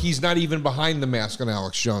 or he's not even behind the mask on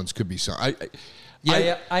Alex Jones could be something.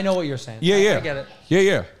 I know what you're saying. Yeah. I get it.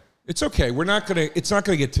 Yeah. It's okay. It's not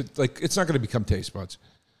gonna get to it's not gonna become taste buds.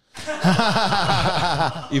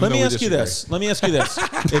 Let me ask you this.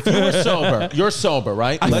 If you were sober, you're sober,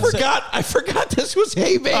 right? I forgot this was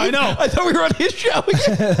Hey Babe. I know. I thought we were on his show.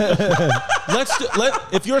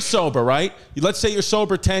 If you're sober, right? Let's say you're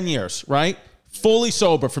sober 10 years, right? Fully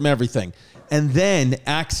sober from everything. And then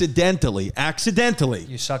accidentally,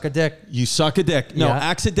 You suck a dick. you suck a dick. No, Yeah.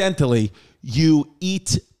 accidentally, you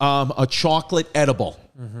eat a chocolate edible,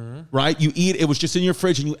 right? You eat, it was just in your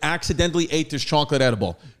fridge and you accidentally ate this chocolate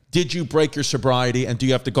edible. Did you break your sobriety and do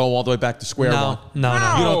you have to go all the way back to square one? No.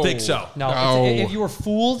 You don't think so? No. No. If you were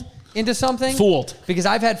fooled into something. Fooled. Because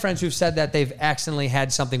I've had friends who've said that they've accidentally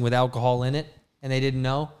had something with alcohol in it and they didn't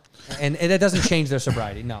know. And it doesn't change their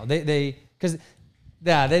sobriety. No.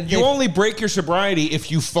 You only break your sobriety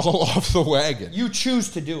if you fall off the wagon. You choose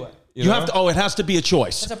to do it. You have to. Oh, it has to be a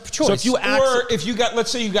choice. It's a choice. So if you Or if you got, let's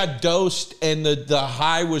say you got dosed and the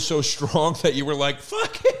high was so strong that you were like,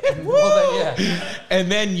 fuck it, woo! Well,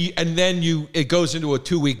 then, yeah. And then it goes into a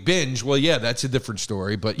 2-week binge. Well, yeah, that's a different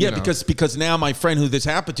story. But you yeah, know. because now my friend who this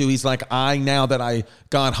happened to, he's like, now that I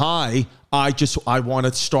got high, I want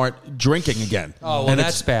to start drinking again. Oh, well, And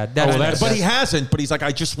that's bad. but he hasn't. But he's like,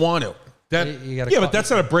 I just want to. You gotta yeah, call- but that's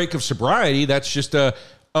not a break of sobriety. That's just a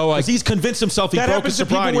Because he's convinced himself he that broke his happens to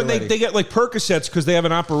people sobriety when already. they get like Percocets because they have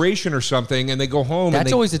an operation or something and they go home. That's and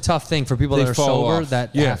they, always a tough thing for people they that are fall sober off.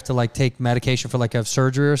 that Yeah. have to like take medication for like a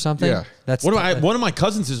surgery or something. Yeah. That's One of my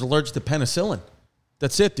cousins is allergic to penicillin.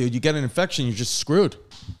 That's it, dude. You get an infection, you're just screwed.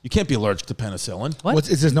 You can't be allergic to penicillin. What?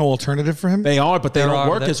 Is there no alternative for him? They are, but they There don't are.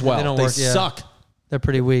 work as well. They don't They work, yeah. suck. They're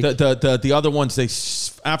pretty weak. The other ones, they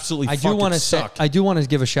absolutely I do fucking want to suck. I do want to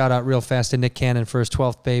give a shout out real fast to Nick Cannon for his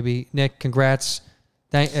 12th baby. Nick, congrats.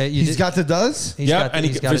 He's got the does? And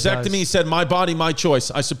vasectomy, he said, my body, my choice.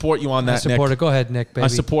 I support you on that, I support Nick. it. Go ahead, Nick, baby. I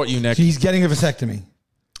support you, Nick. He's getting a vasectomy.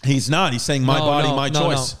 He's not. He's saying my body, my no,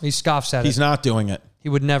 choice. No. He scoffs at it. He's not doing it. He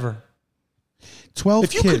would never. 12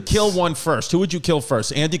 If you kids. could kill one first, who would you kill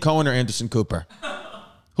first? Andy Cohen or Anderson Cooper?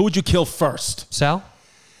 Who would you kill first? Sal?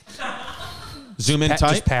 Zoom in Just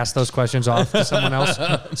tight. pass those questions off to someone else.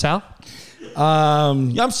 Sal? Yeah,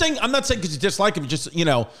 I'm not saying because you dislike him. Just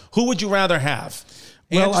who would you rather have?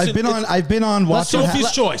 Well, Anderson- I've been on watching.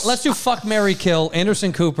 Sophie's choice. Let's do fuck, marry, kill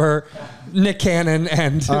Anderson Cooper, Nick Cannon,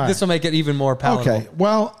 and right. this will make it even more palatable. Okay.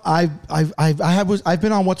 Well, I've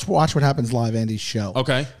been on Watch What Happens Live, Andy's show.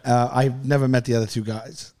 Okay. I've never met the other two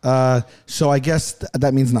guys. So I guess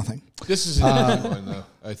that means nothing. this is an easy one, though.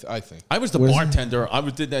 I think I was the What is it? bartender. I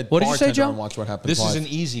did that. What did you say, bartender Joe? on Watch What Happens. this is Live. an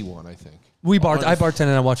easy one. I think. I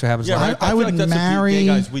bartended and Watch What Happens Yeah, Live. right? I feel would like that's a few marry- gay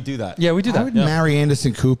guys. We do that. Yeah, we do I that. would marry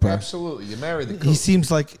Anderson Cooper. Absolutely, you marry the. He Coop.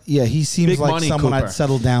 seems like Big like money, someone Cooper. I'd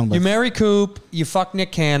settle down with. You marry Coop, you fuck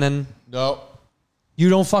Nick Cannon. No, You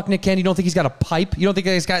don't fuck Nick Cannon. You don't think he's got a pipe. You don't think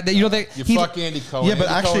he's got. You don't think you he- fuck Andy Cohen. Yeah, but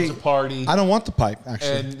Andy actually, Cohen's a party. I don't want the pipe.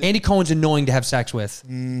 Actually, And Andy Cohen's annoying to have sex with.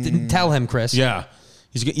 Didn't tell him, Chris. Yeah.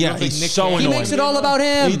 He's think he's Nick so Cannon- annoying. He makes it all about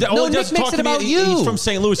him. No, Nick makes it about you. He's from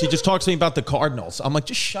St. Louis. He just talks to me about the Cardinals. I'm like,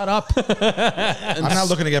 just shut up. I'm not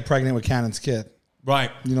looking to get pregnant with Cannon's kid.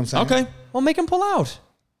 Right. You know what I'm saying? Okay. Well, make him pull out.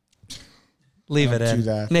 Leave it Don't in. do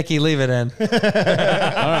that. Nikki, leave it in.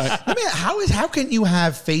 I mean, how can you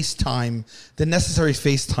have FaceTime, the necessary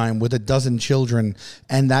FaceTime with a dozen children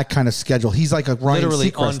and that kind of schedule? He's like a Ryan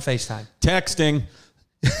Literally Seacrest. on FaceTime. Texting.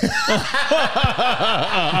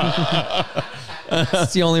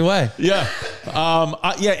 That's the only way. Yeah.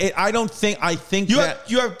 I don't think. I think You that.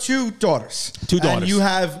 have two daughters. Two daughters. And you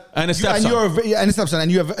have And a stepson. And a stepson.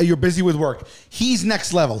 And you're busy with work. He's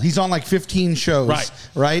next level. He's on like 15 shows.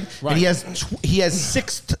 Right. And he has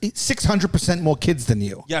 600% more kids than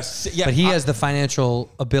you. Yes. Yeah. But he has the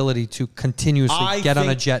financial ability to continuously I get on a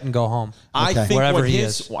think- jet and go home. I Okay. think Wherever what he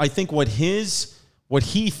his, is. I think what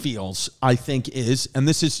he feels, I think is, and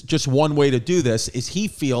this is just one way to do this, is he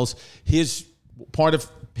feels his part of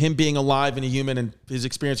him being alive and a human and his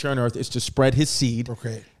experience here on earth is to spread his seed,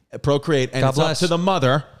 procreate, and God it's bless. up to the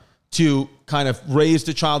mother to kind of raise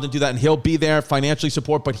the child and do that, and he'll be there financially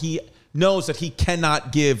support, but he knows that he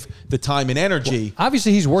cannot give the time and energy.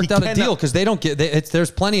 Obviously, he's worked out a cannot- deal because they don't get.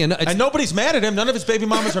 There's plenty of. And nobody's mad at him. None of his baby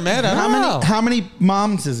mamas are mad at him. No. How many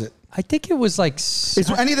moms is it? I think it was like Is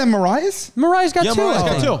any of them Mariah's? Mariah's got Yeah, two. Mariah's I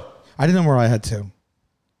got think. two. I didn't know Mariah had two.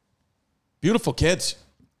 Beautiful kids.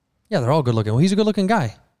 Yeah, they're all good looking. Well, he's a good looking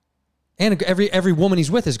guy, and every woman he's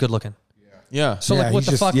with is good looking. Yeah. So like, what he's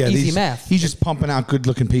the just- fuck? yeah, Easy he's- math. He's just pumping out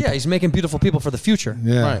good-looking people. Yeah, he's making beautiful people for the future.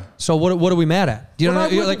 Yeah. Right. So what are we mad at? Do you know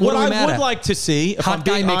like what are we mad would at? like to see, if Hot I'm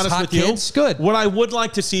being guy makes honest hot with you, kids? Good. What I would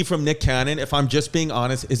like to see from Nick Cannon, if I'm just being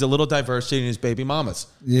honest, is a little diversity in his baby mamas.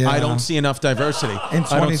 Yeah. I don't see enough diversity. In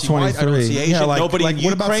I don't see white, I don't 2023. see Asian. Yeah, like- Nobody like, in what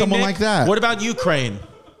Ukraine. about someone Nick? like that? What about Ukraine?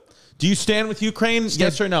 Do you stand with Ukraine?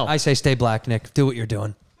 Yes or no? I say stay black, Nick. Do what you're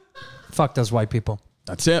doing. Fuck those white people.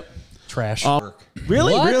 That's it. Trash.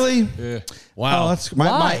 Really? What? Really? Wow. Oh, that's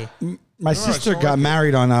Why? my sister got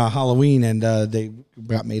married on Halloween, and they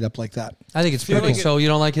got made up like that. I think it's pretty. like So you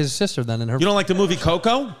don't like his sister then? And her. You don't like the movie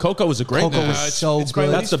Coco? Coco was a great movie. It's so my good.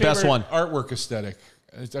 That's least the best favorite one. Artwork aesthetic.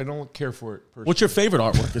 I don't care for it personally. What's your favorite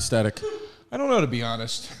artwork aesthetic? I don't know, to be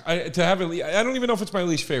honest. I don't even know if it's my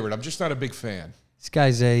least favorite. I'm just not a big fan. This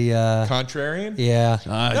guy's a. Contrarian? Yeah.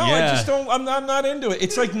 No, I just don't. I'm not into it.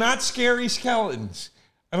 It's like not scary skeletons.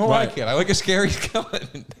 I don't like it. I like a scary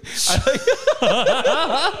skeleton.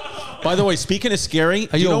 By the way, speaking of scary, you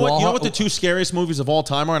you a know what? wall- You know what the two scariest movies of all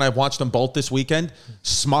time are, and I watched them both this weekend.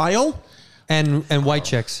 Smile And white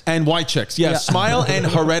chicks. and White Chicks. Yeah, Smile and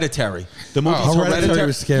Hereditary. The movie's Hereditary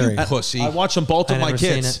was scary. Pussy. I watched them both I with my never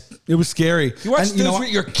seen kids. it. It was scary. You watch And those know with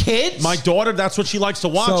your kids? My daughter, that's what she likes to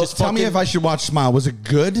watch. So is tell me fucking- if I should watch Smile. Was it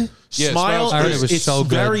good? Yeah, Smile Smile's I heard is it was it's so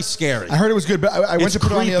good. very scary. I heard it was good, but I went It's to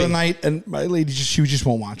put it on the other creepy. night, and my lady she just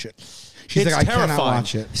won't watch it. She's It's like, I terrifying. cannot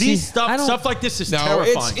watch it. These See, I don't- stuff like this is No,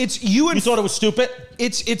 terrifying. it's you and You thought it was stupid?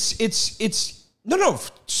 It's no.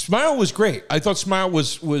 Smile was great. I thought Smile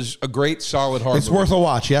was a great, solid horror. It's movie. worth a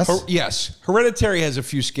watch. Yes. Yes, Hereditary has a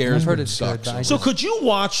few scares. I've heard but it's sucks. good. But So could you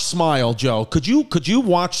watch Smile, Joe? Could you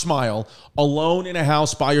watch Smile alone in a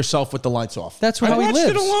house by yourself with the lights off? That's I how he watched lives.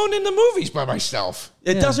 it alone in the movies by myself.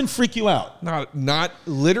 It doesn't freak you out. Not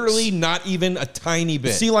literally, not even a tiny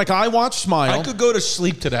bit. See, like I watch Smile. I could go to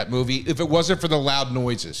sleep to that movie if it wasn't for the loud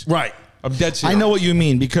noises. Right. I'm dead serious. I know what you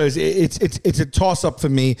mean because it's a toss up for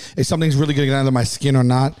me if something's really going to get under my skin or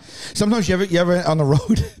not. Sometimes you ever on the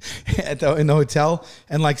road in the hotel,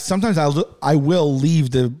 and like sometimes I will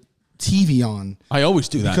leave the TV on I always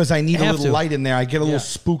do that. because I need a Have little to. light in there. I get a little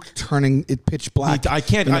spooked turning it pitch black. I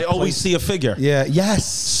can't. in a I always place. see a figure. Yeah. Yes.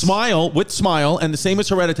 Smile, and the same as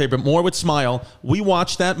Hereditary, but more with Smile. We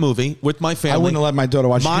watched that movie with my family. I wouldn't have let my daughter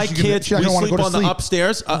watch it. My She's kids, she's not we gonna wanna sleep go to on sleep. the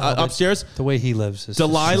upstairs. Upstairs. The way he lives is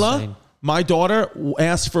Delilah, insane. my daughter,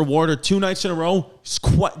 asked for water 2 nights in a row,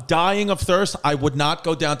 dying of thirst. I would not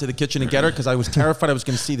go down to the kitchen and get her because I was terrified I was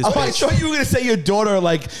going to see this Oh, I bitch. thought you were going to say your daughter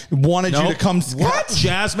like wanted you to come. What?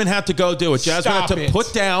 Jasmine had to go do it. Jasmine Stop had to it.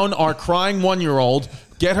 put down our crying 1-year-old,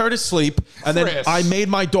 get her to sleep, and then Chris. I made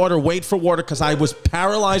my daughter wait for water because I was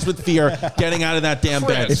paralyzed with fear getting out of that damn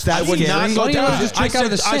bed. It's that I would scary? not go Why don't you down. just drink out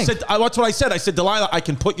of the sink? that's what I said. I said, Delilah, I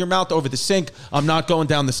can put your mouth over the sink. I'm not going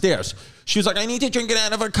down the stairs. She was like, I need to drink it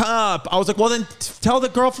out of a cup. I was like, well, then tell the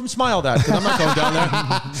girl from Smile that because I'm not going down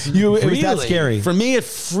there. It was that Really? scary. For me, it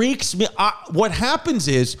freaks me. What happens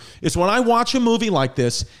is when I watch a movie like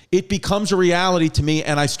this, it becomes a reality to me,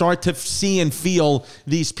 and I start to see and feel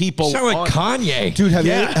these people. You sound like Kanye. Dude, have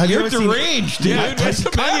you You're ever seen? deranged, dude. What's the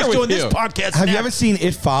Kanye's matter with doing this you? podcast. Have you now. ever seen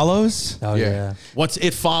It Follows? Oh Yeah. yeah. What's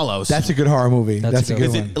It Follows? That's a good horror movie. That's a good Is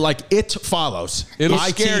one. it like It Follows? It'll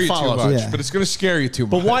IT scare you too follows. much, Yeah. but it's going to scare you too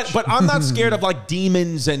much. But what? But I'm not scared of like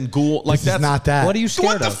demons and ghoul. Like This is that's not that. What are you So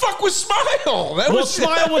what scared the of? fuck was Smile? That Well, was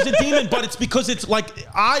Smile was a demon, but it's because it's like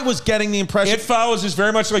I was getting the impression. It Follows is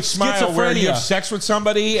very much like Smile, where you Schizophrenia. have sex with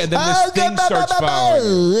somebody and then this thing starts following.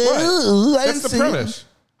 you. Right. That's the premise.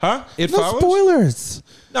 Huh? It No Follows? spoilers.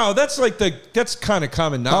 No, that's kind of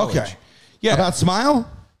common knowledge. Okay. Yeah. About Smile?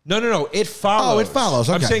 No. It Follows. Oh, It Follows.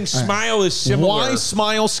 I'm Okay. saying All right. Smile is similar. Why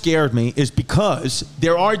Smile scared me is because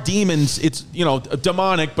there are demons. It's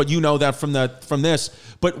demonic, but you know that from this.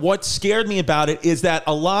 But what scared me about it is that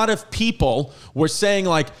a lot of people were saying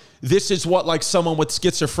like this is what like someone with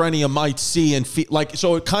schizophrenia might see and feel like.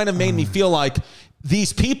 So it kind of made me feel like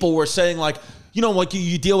these people were saying like. Like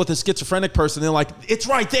you deal with a schizophrenic person, they're like, it's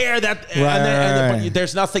right there. But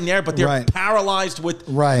there's nothing there, but they're Right. paralyzed with.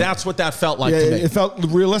 Right. That's what that felt like Yeah, to me. it felt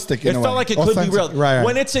realistic. It felt like it could be real. Right.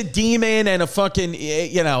 When it's a demon and a fucking,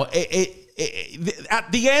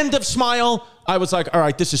 at the end of Smile, I was like, all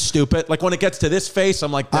right, this is stupid. Like when it gets to this face,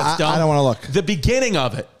 I'm like, that's dumb. I don't wanna look. The beginning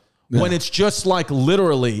of it when it's just like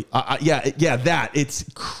literally, that it's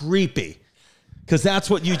creepy. Because that's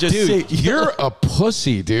what you just see. You're a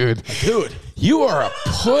pussy, dude. Dude. You are a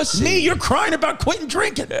pussy. Me, you're crying about quitting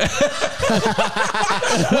drinking. Well,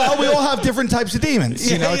 we all have different types of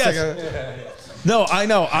demons. You know, No, I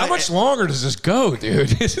know. How much longer does this go,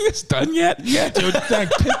 dude? Isn't this done yet? Yeah, dude.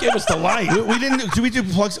 Pink gave us the light. we didn't. Do we do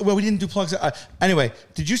plugs? Well, we didn't do plugs. Anyway,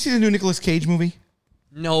 did you see the new Nicolas Cage movie?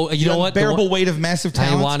 No, you know what? Unbearable Weight of Massive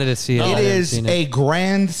Talent. I wanted to see it. It is a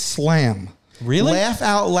grand slam. Really? Laugh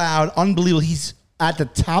out loud. Unbelievable. He's at the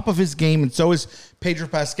top of his game, and so is Pedro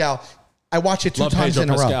Pascal. I watch it two times in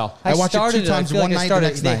a row. I watch it 2 times, one night, the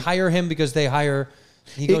next They night. hire him because they hire.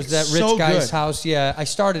 He goes to that It's rich so guy's good. house. Yeah, I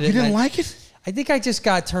started it. You didn't and like it? I think I just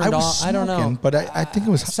got turned off. I don't know. But I think it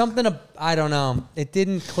was Something. I don't know. It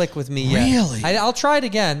didn't click with me yet. Really? I'll try it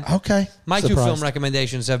again. okay. My 2 Surprised. film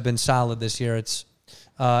recommendations have been solid this year. It's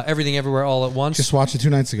Everything Everywhere All at Once. Just watched it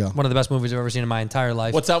 2 nights ago. One of the best movies I've ever seen in my entire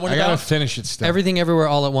life. What's that one I gotta about? finish it still. Everything Everywhere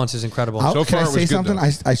All at Once is incredible. Can far I it was say good, something?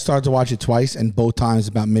 though. I started to watch it twice, and both times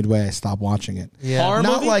about midway I stopped watching it. Yeah. Horror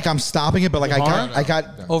Not movie? like I'm stopping it, but like I got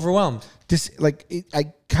Overwhelmed. this like I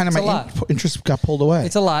kind of It's a my lot. interest got pulled away.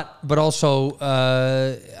 It's a lot, but also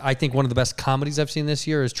I think one of the best comedies I've seen this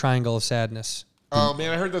year is Triangle of Sadness. Oh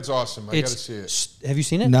man, I heard that's awesome. I gotta see it. Have you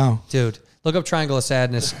seen it? No. Dude. Look up Triangle of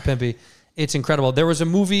Sadness, Pimpy. It's incredible. There was a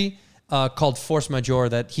movie called Force Majeure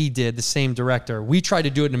that he did, the same director. We tried to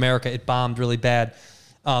do it in America. It bombed really bad.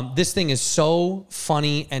 This thing is so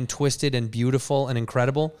funny and twisted and beautiful and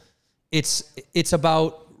incredible. It's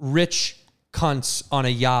about rich cunts on a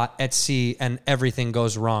yacht at sea and everything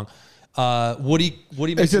goes wrong. Woody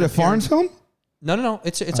Is it a foreign film? No.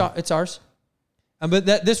 It's ours. But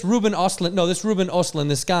this Ruben Östlund,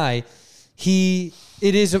 this guy,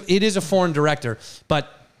 it is a foreign director,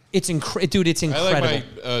 but it's dude, it's incredible. I like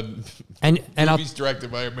my and movies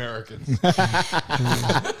directed by Americans.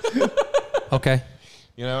 okay.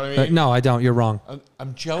 You know what I mean? No, I don't. You're wrong.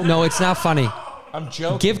 I'm joking. No, it's not funny. I'm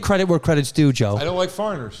joking. Give credit where credit's due, Joe. I don't like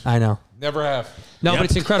foreigners. I know. Never have. No, but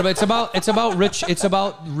it's incredible. It's about rich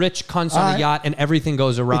cunts on a yacht and everything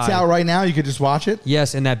goes awry. It's out right now. You could just watch it.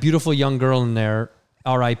 Yes, and that beautiful young girl in there,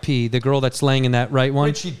 R.I.P. The girl that's laying in that right one.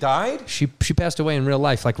 Wait, she died? She passed away in real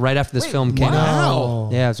life, like right after this film came wow.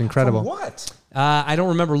 out. Yeah, it's incredible. From what? I don't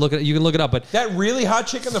remember. You can look it up, but That really hot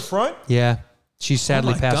chick in the front? yeah, she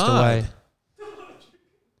sadly my passed God. away.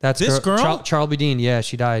 That's This girl? Charles B. Dean. Yeah,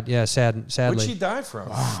 she died. Yeah, sadly. What'd she die from?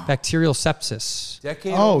 Bacterial sepsis.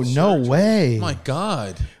 Oh, no way. My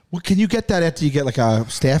God. Well, can you get that after you get like a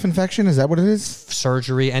staph infection? Is that what it is?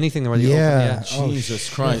 Surgery, anything where you Yeah. open. Oh, Jesus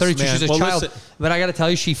Christ, 32, man. she's a Well, child. listen, But I got to tell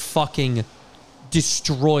you, she fucking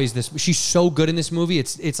destroys this. She's so good in this movie.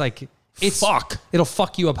 It's Fuck. It'll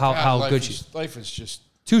fuck you up how life good is, she. Life is just...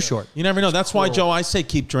 Too short. you never know. That's why, Joe, I say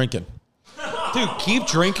keep drinking. Dude, keep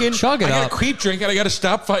drinking. Chug it I gotta up. keep drinking. I gotta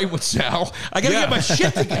stop fighting with Sal. I gotta get my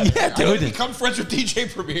shit together. Yeah, dude. I gotta become friends with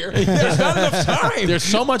DJ Premier. There's not enough time. There's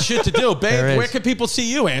so much shit to do. There Babe, is. where can people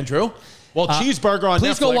see you, Andrew? Well, Cheeseburger on Netflix.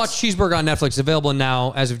 Please go watch Cheeseburger on Netflix. Available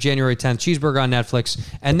now as of January 10th. Cheeseburger on Netflix.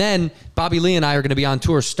 And then Bobby Lee and I are going to be on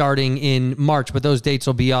tour starting in March, but those dates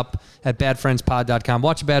will be up at badfriendspod.com.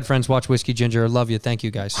 Watch Bad Friends. Watch Whiskey Ginger. Love you. Thank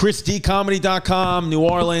you, guys. ChrisDComedy.com, New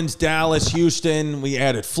Orleans, Dallas, Houston. We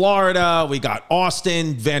added Florida. We got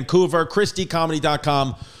Austin, Vancouver.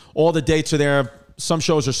 ChrisDComedy.com. All the dates are there. Some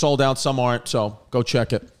shows are sold out. Some aren't. So go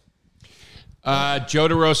check it.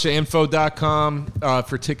 DeRosaInfo.com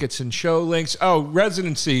for tickets and show links. Oh,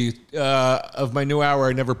 residency of my new hour,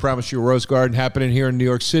 I Never Promised You a Rose Garden, happening here in New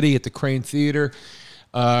York City at the Crane Theater,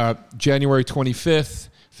 January 25th,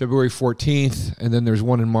 February 14th, and then there's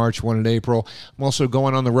one in March, one in April. I'm also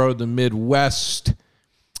going on the road in the Midwest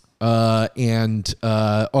and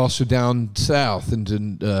also down south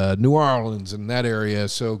into New Orleans and that area.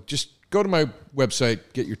 So just go to my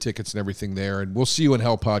website, get your tickets and everything there, and we'll see you in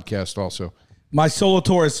Hell Podcast also. My solo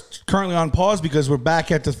tour is currently on pause because we're back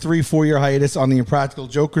at the 3-4 year hiatus on the Impractical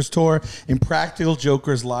Jokers tour.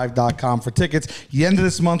 ImpracticalJokersLive.com for tickets. The end of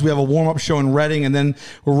this month, we have a warm-up show in Reading, and then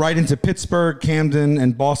we're right into Pittsburgh, Camden,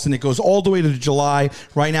 and Boston. It goes all the way to July.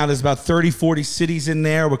 Right now, there's about 30, 40 cities in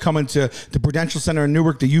there. We're coming to the Prudential Center in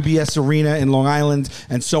Newark, the UBS Arena in Long Island,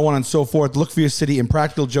 and so on and so forth. Look for your city,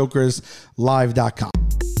 ImpracticalJokersLive.com.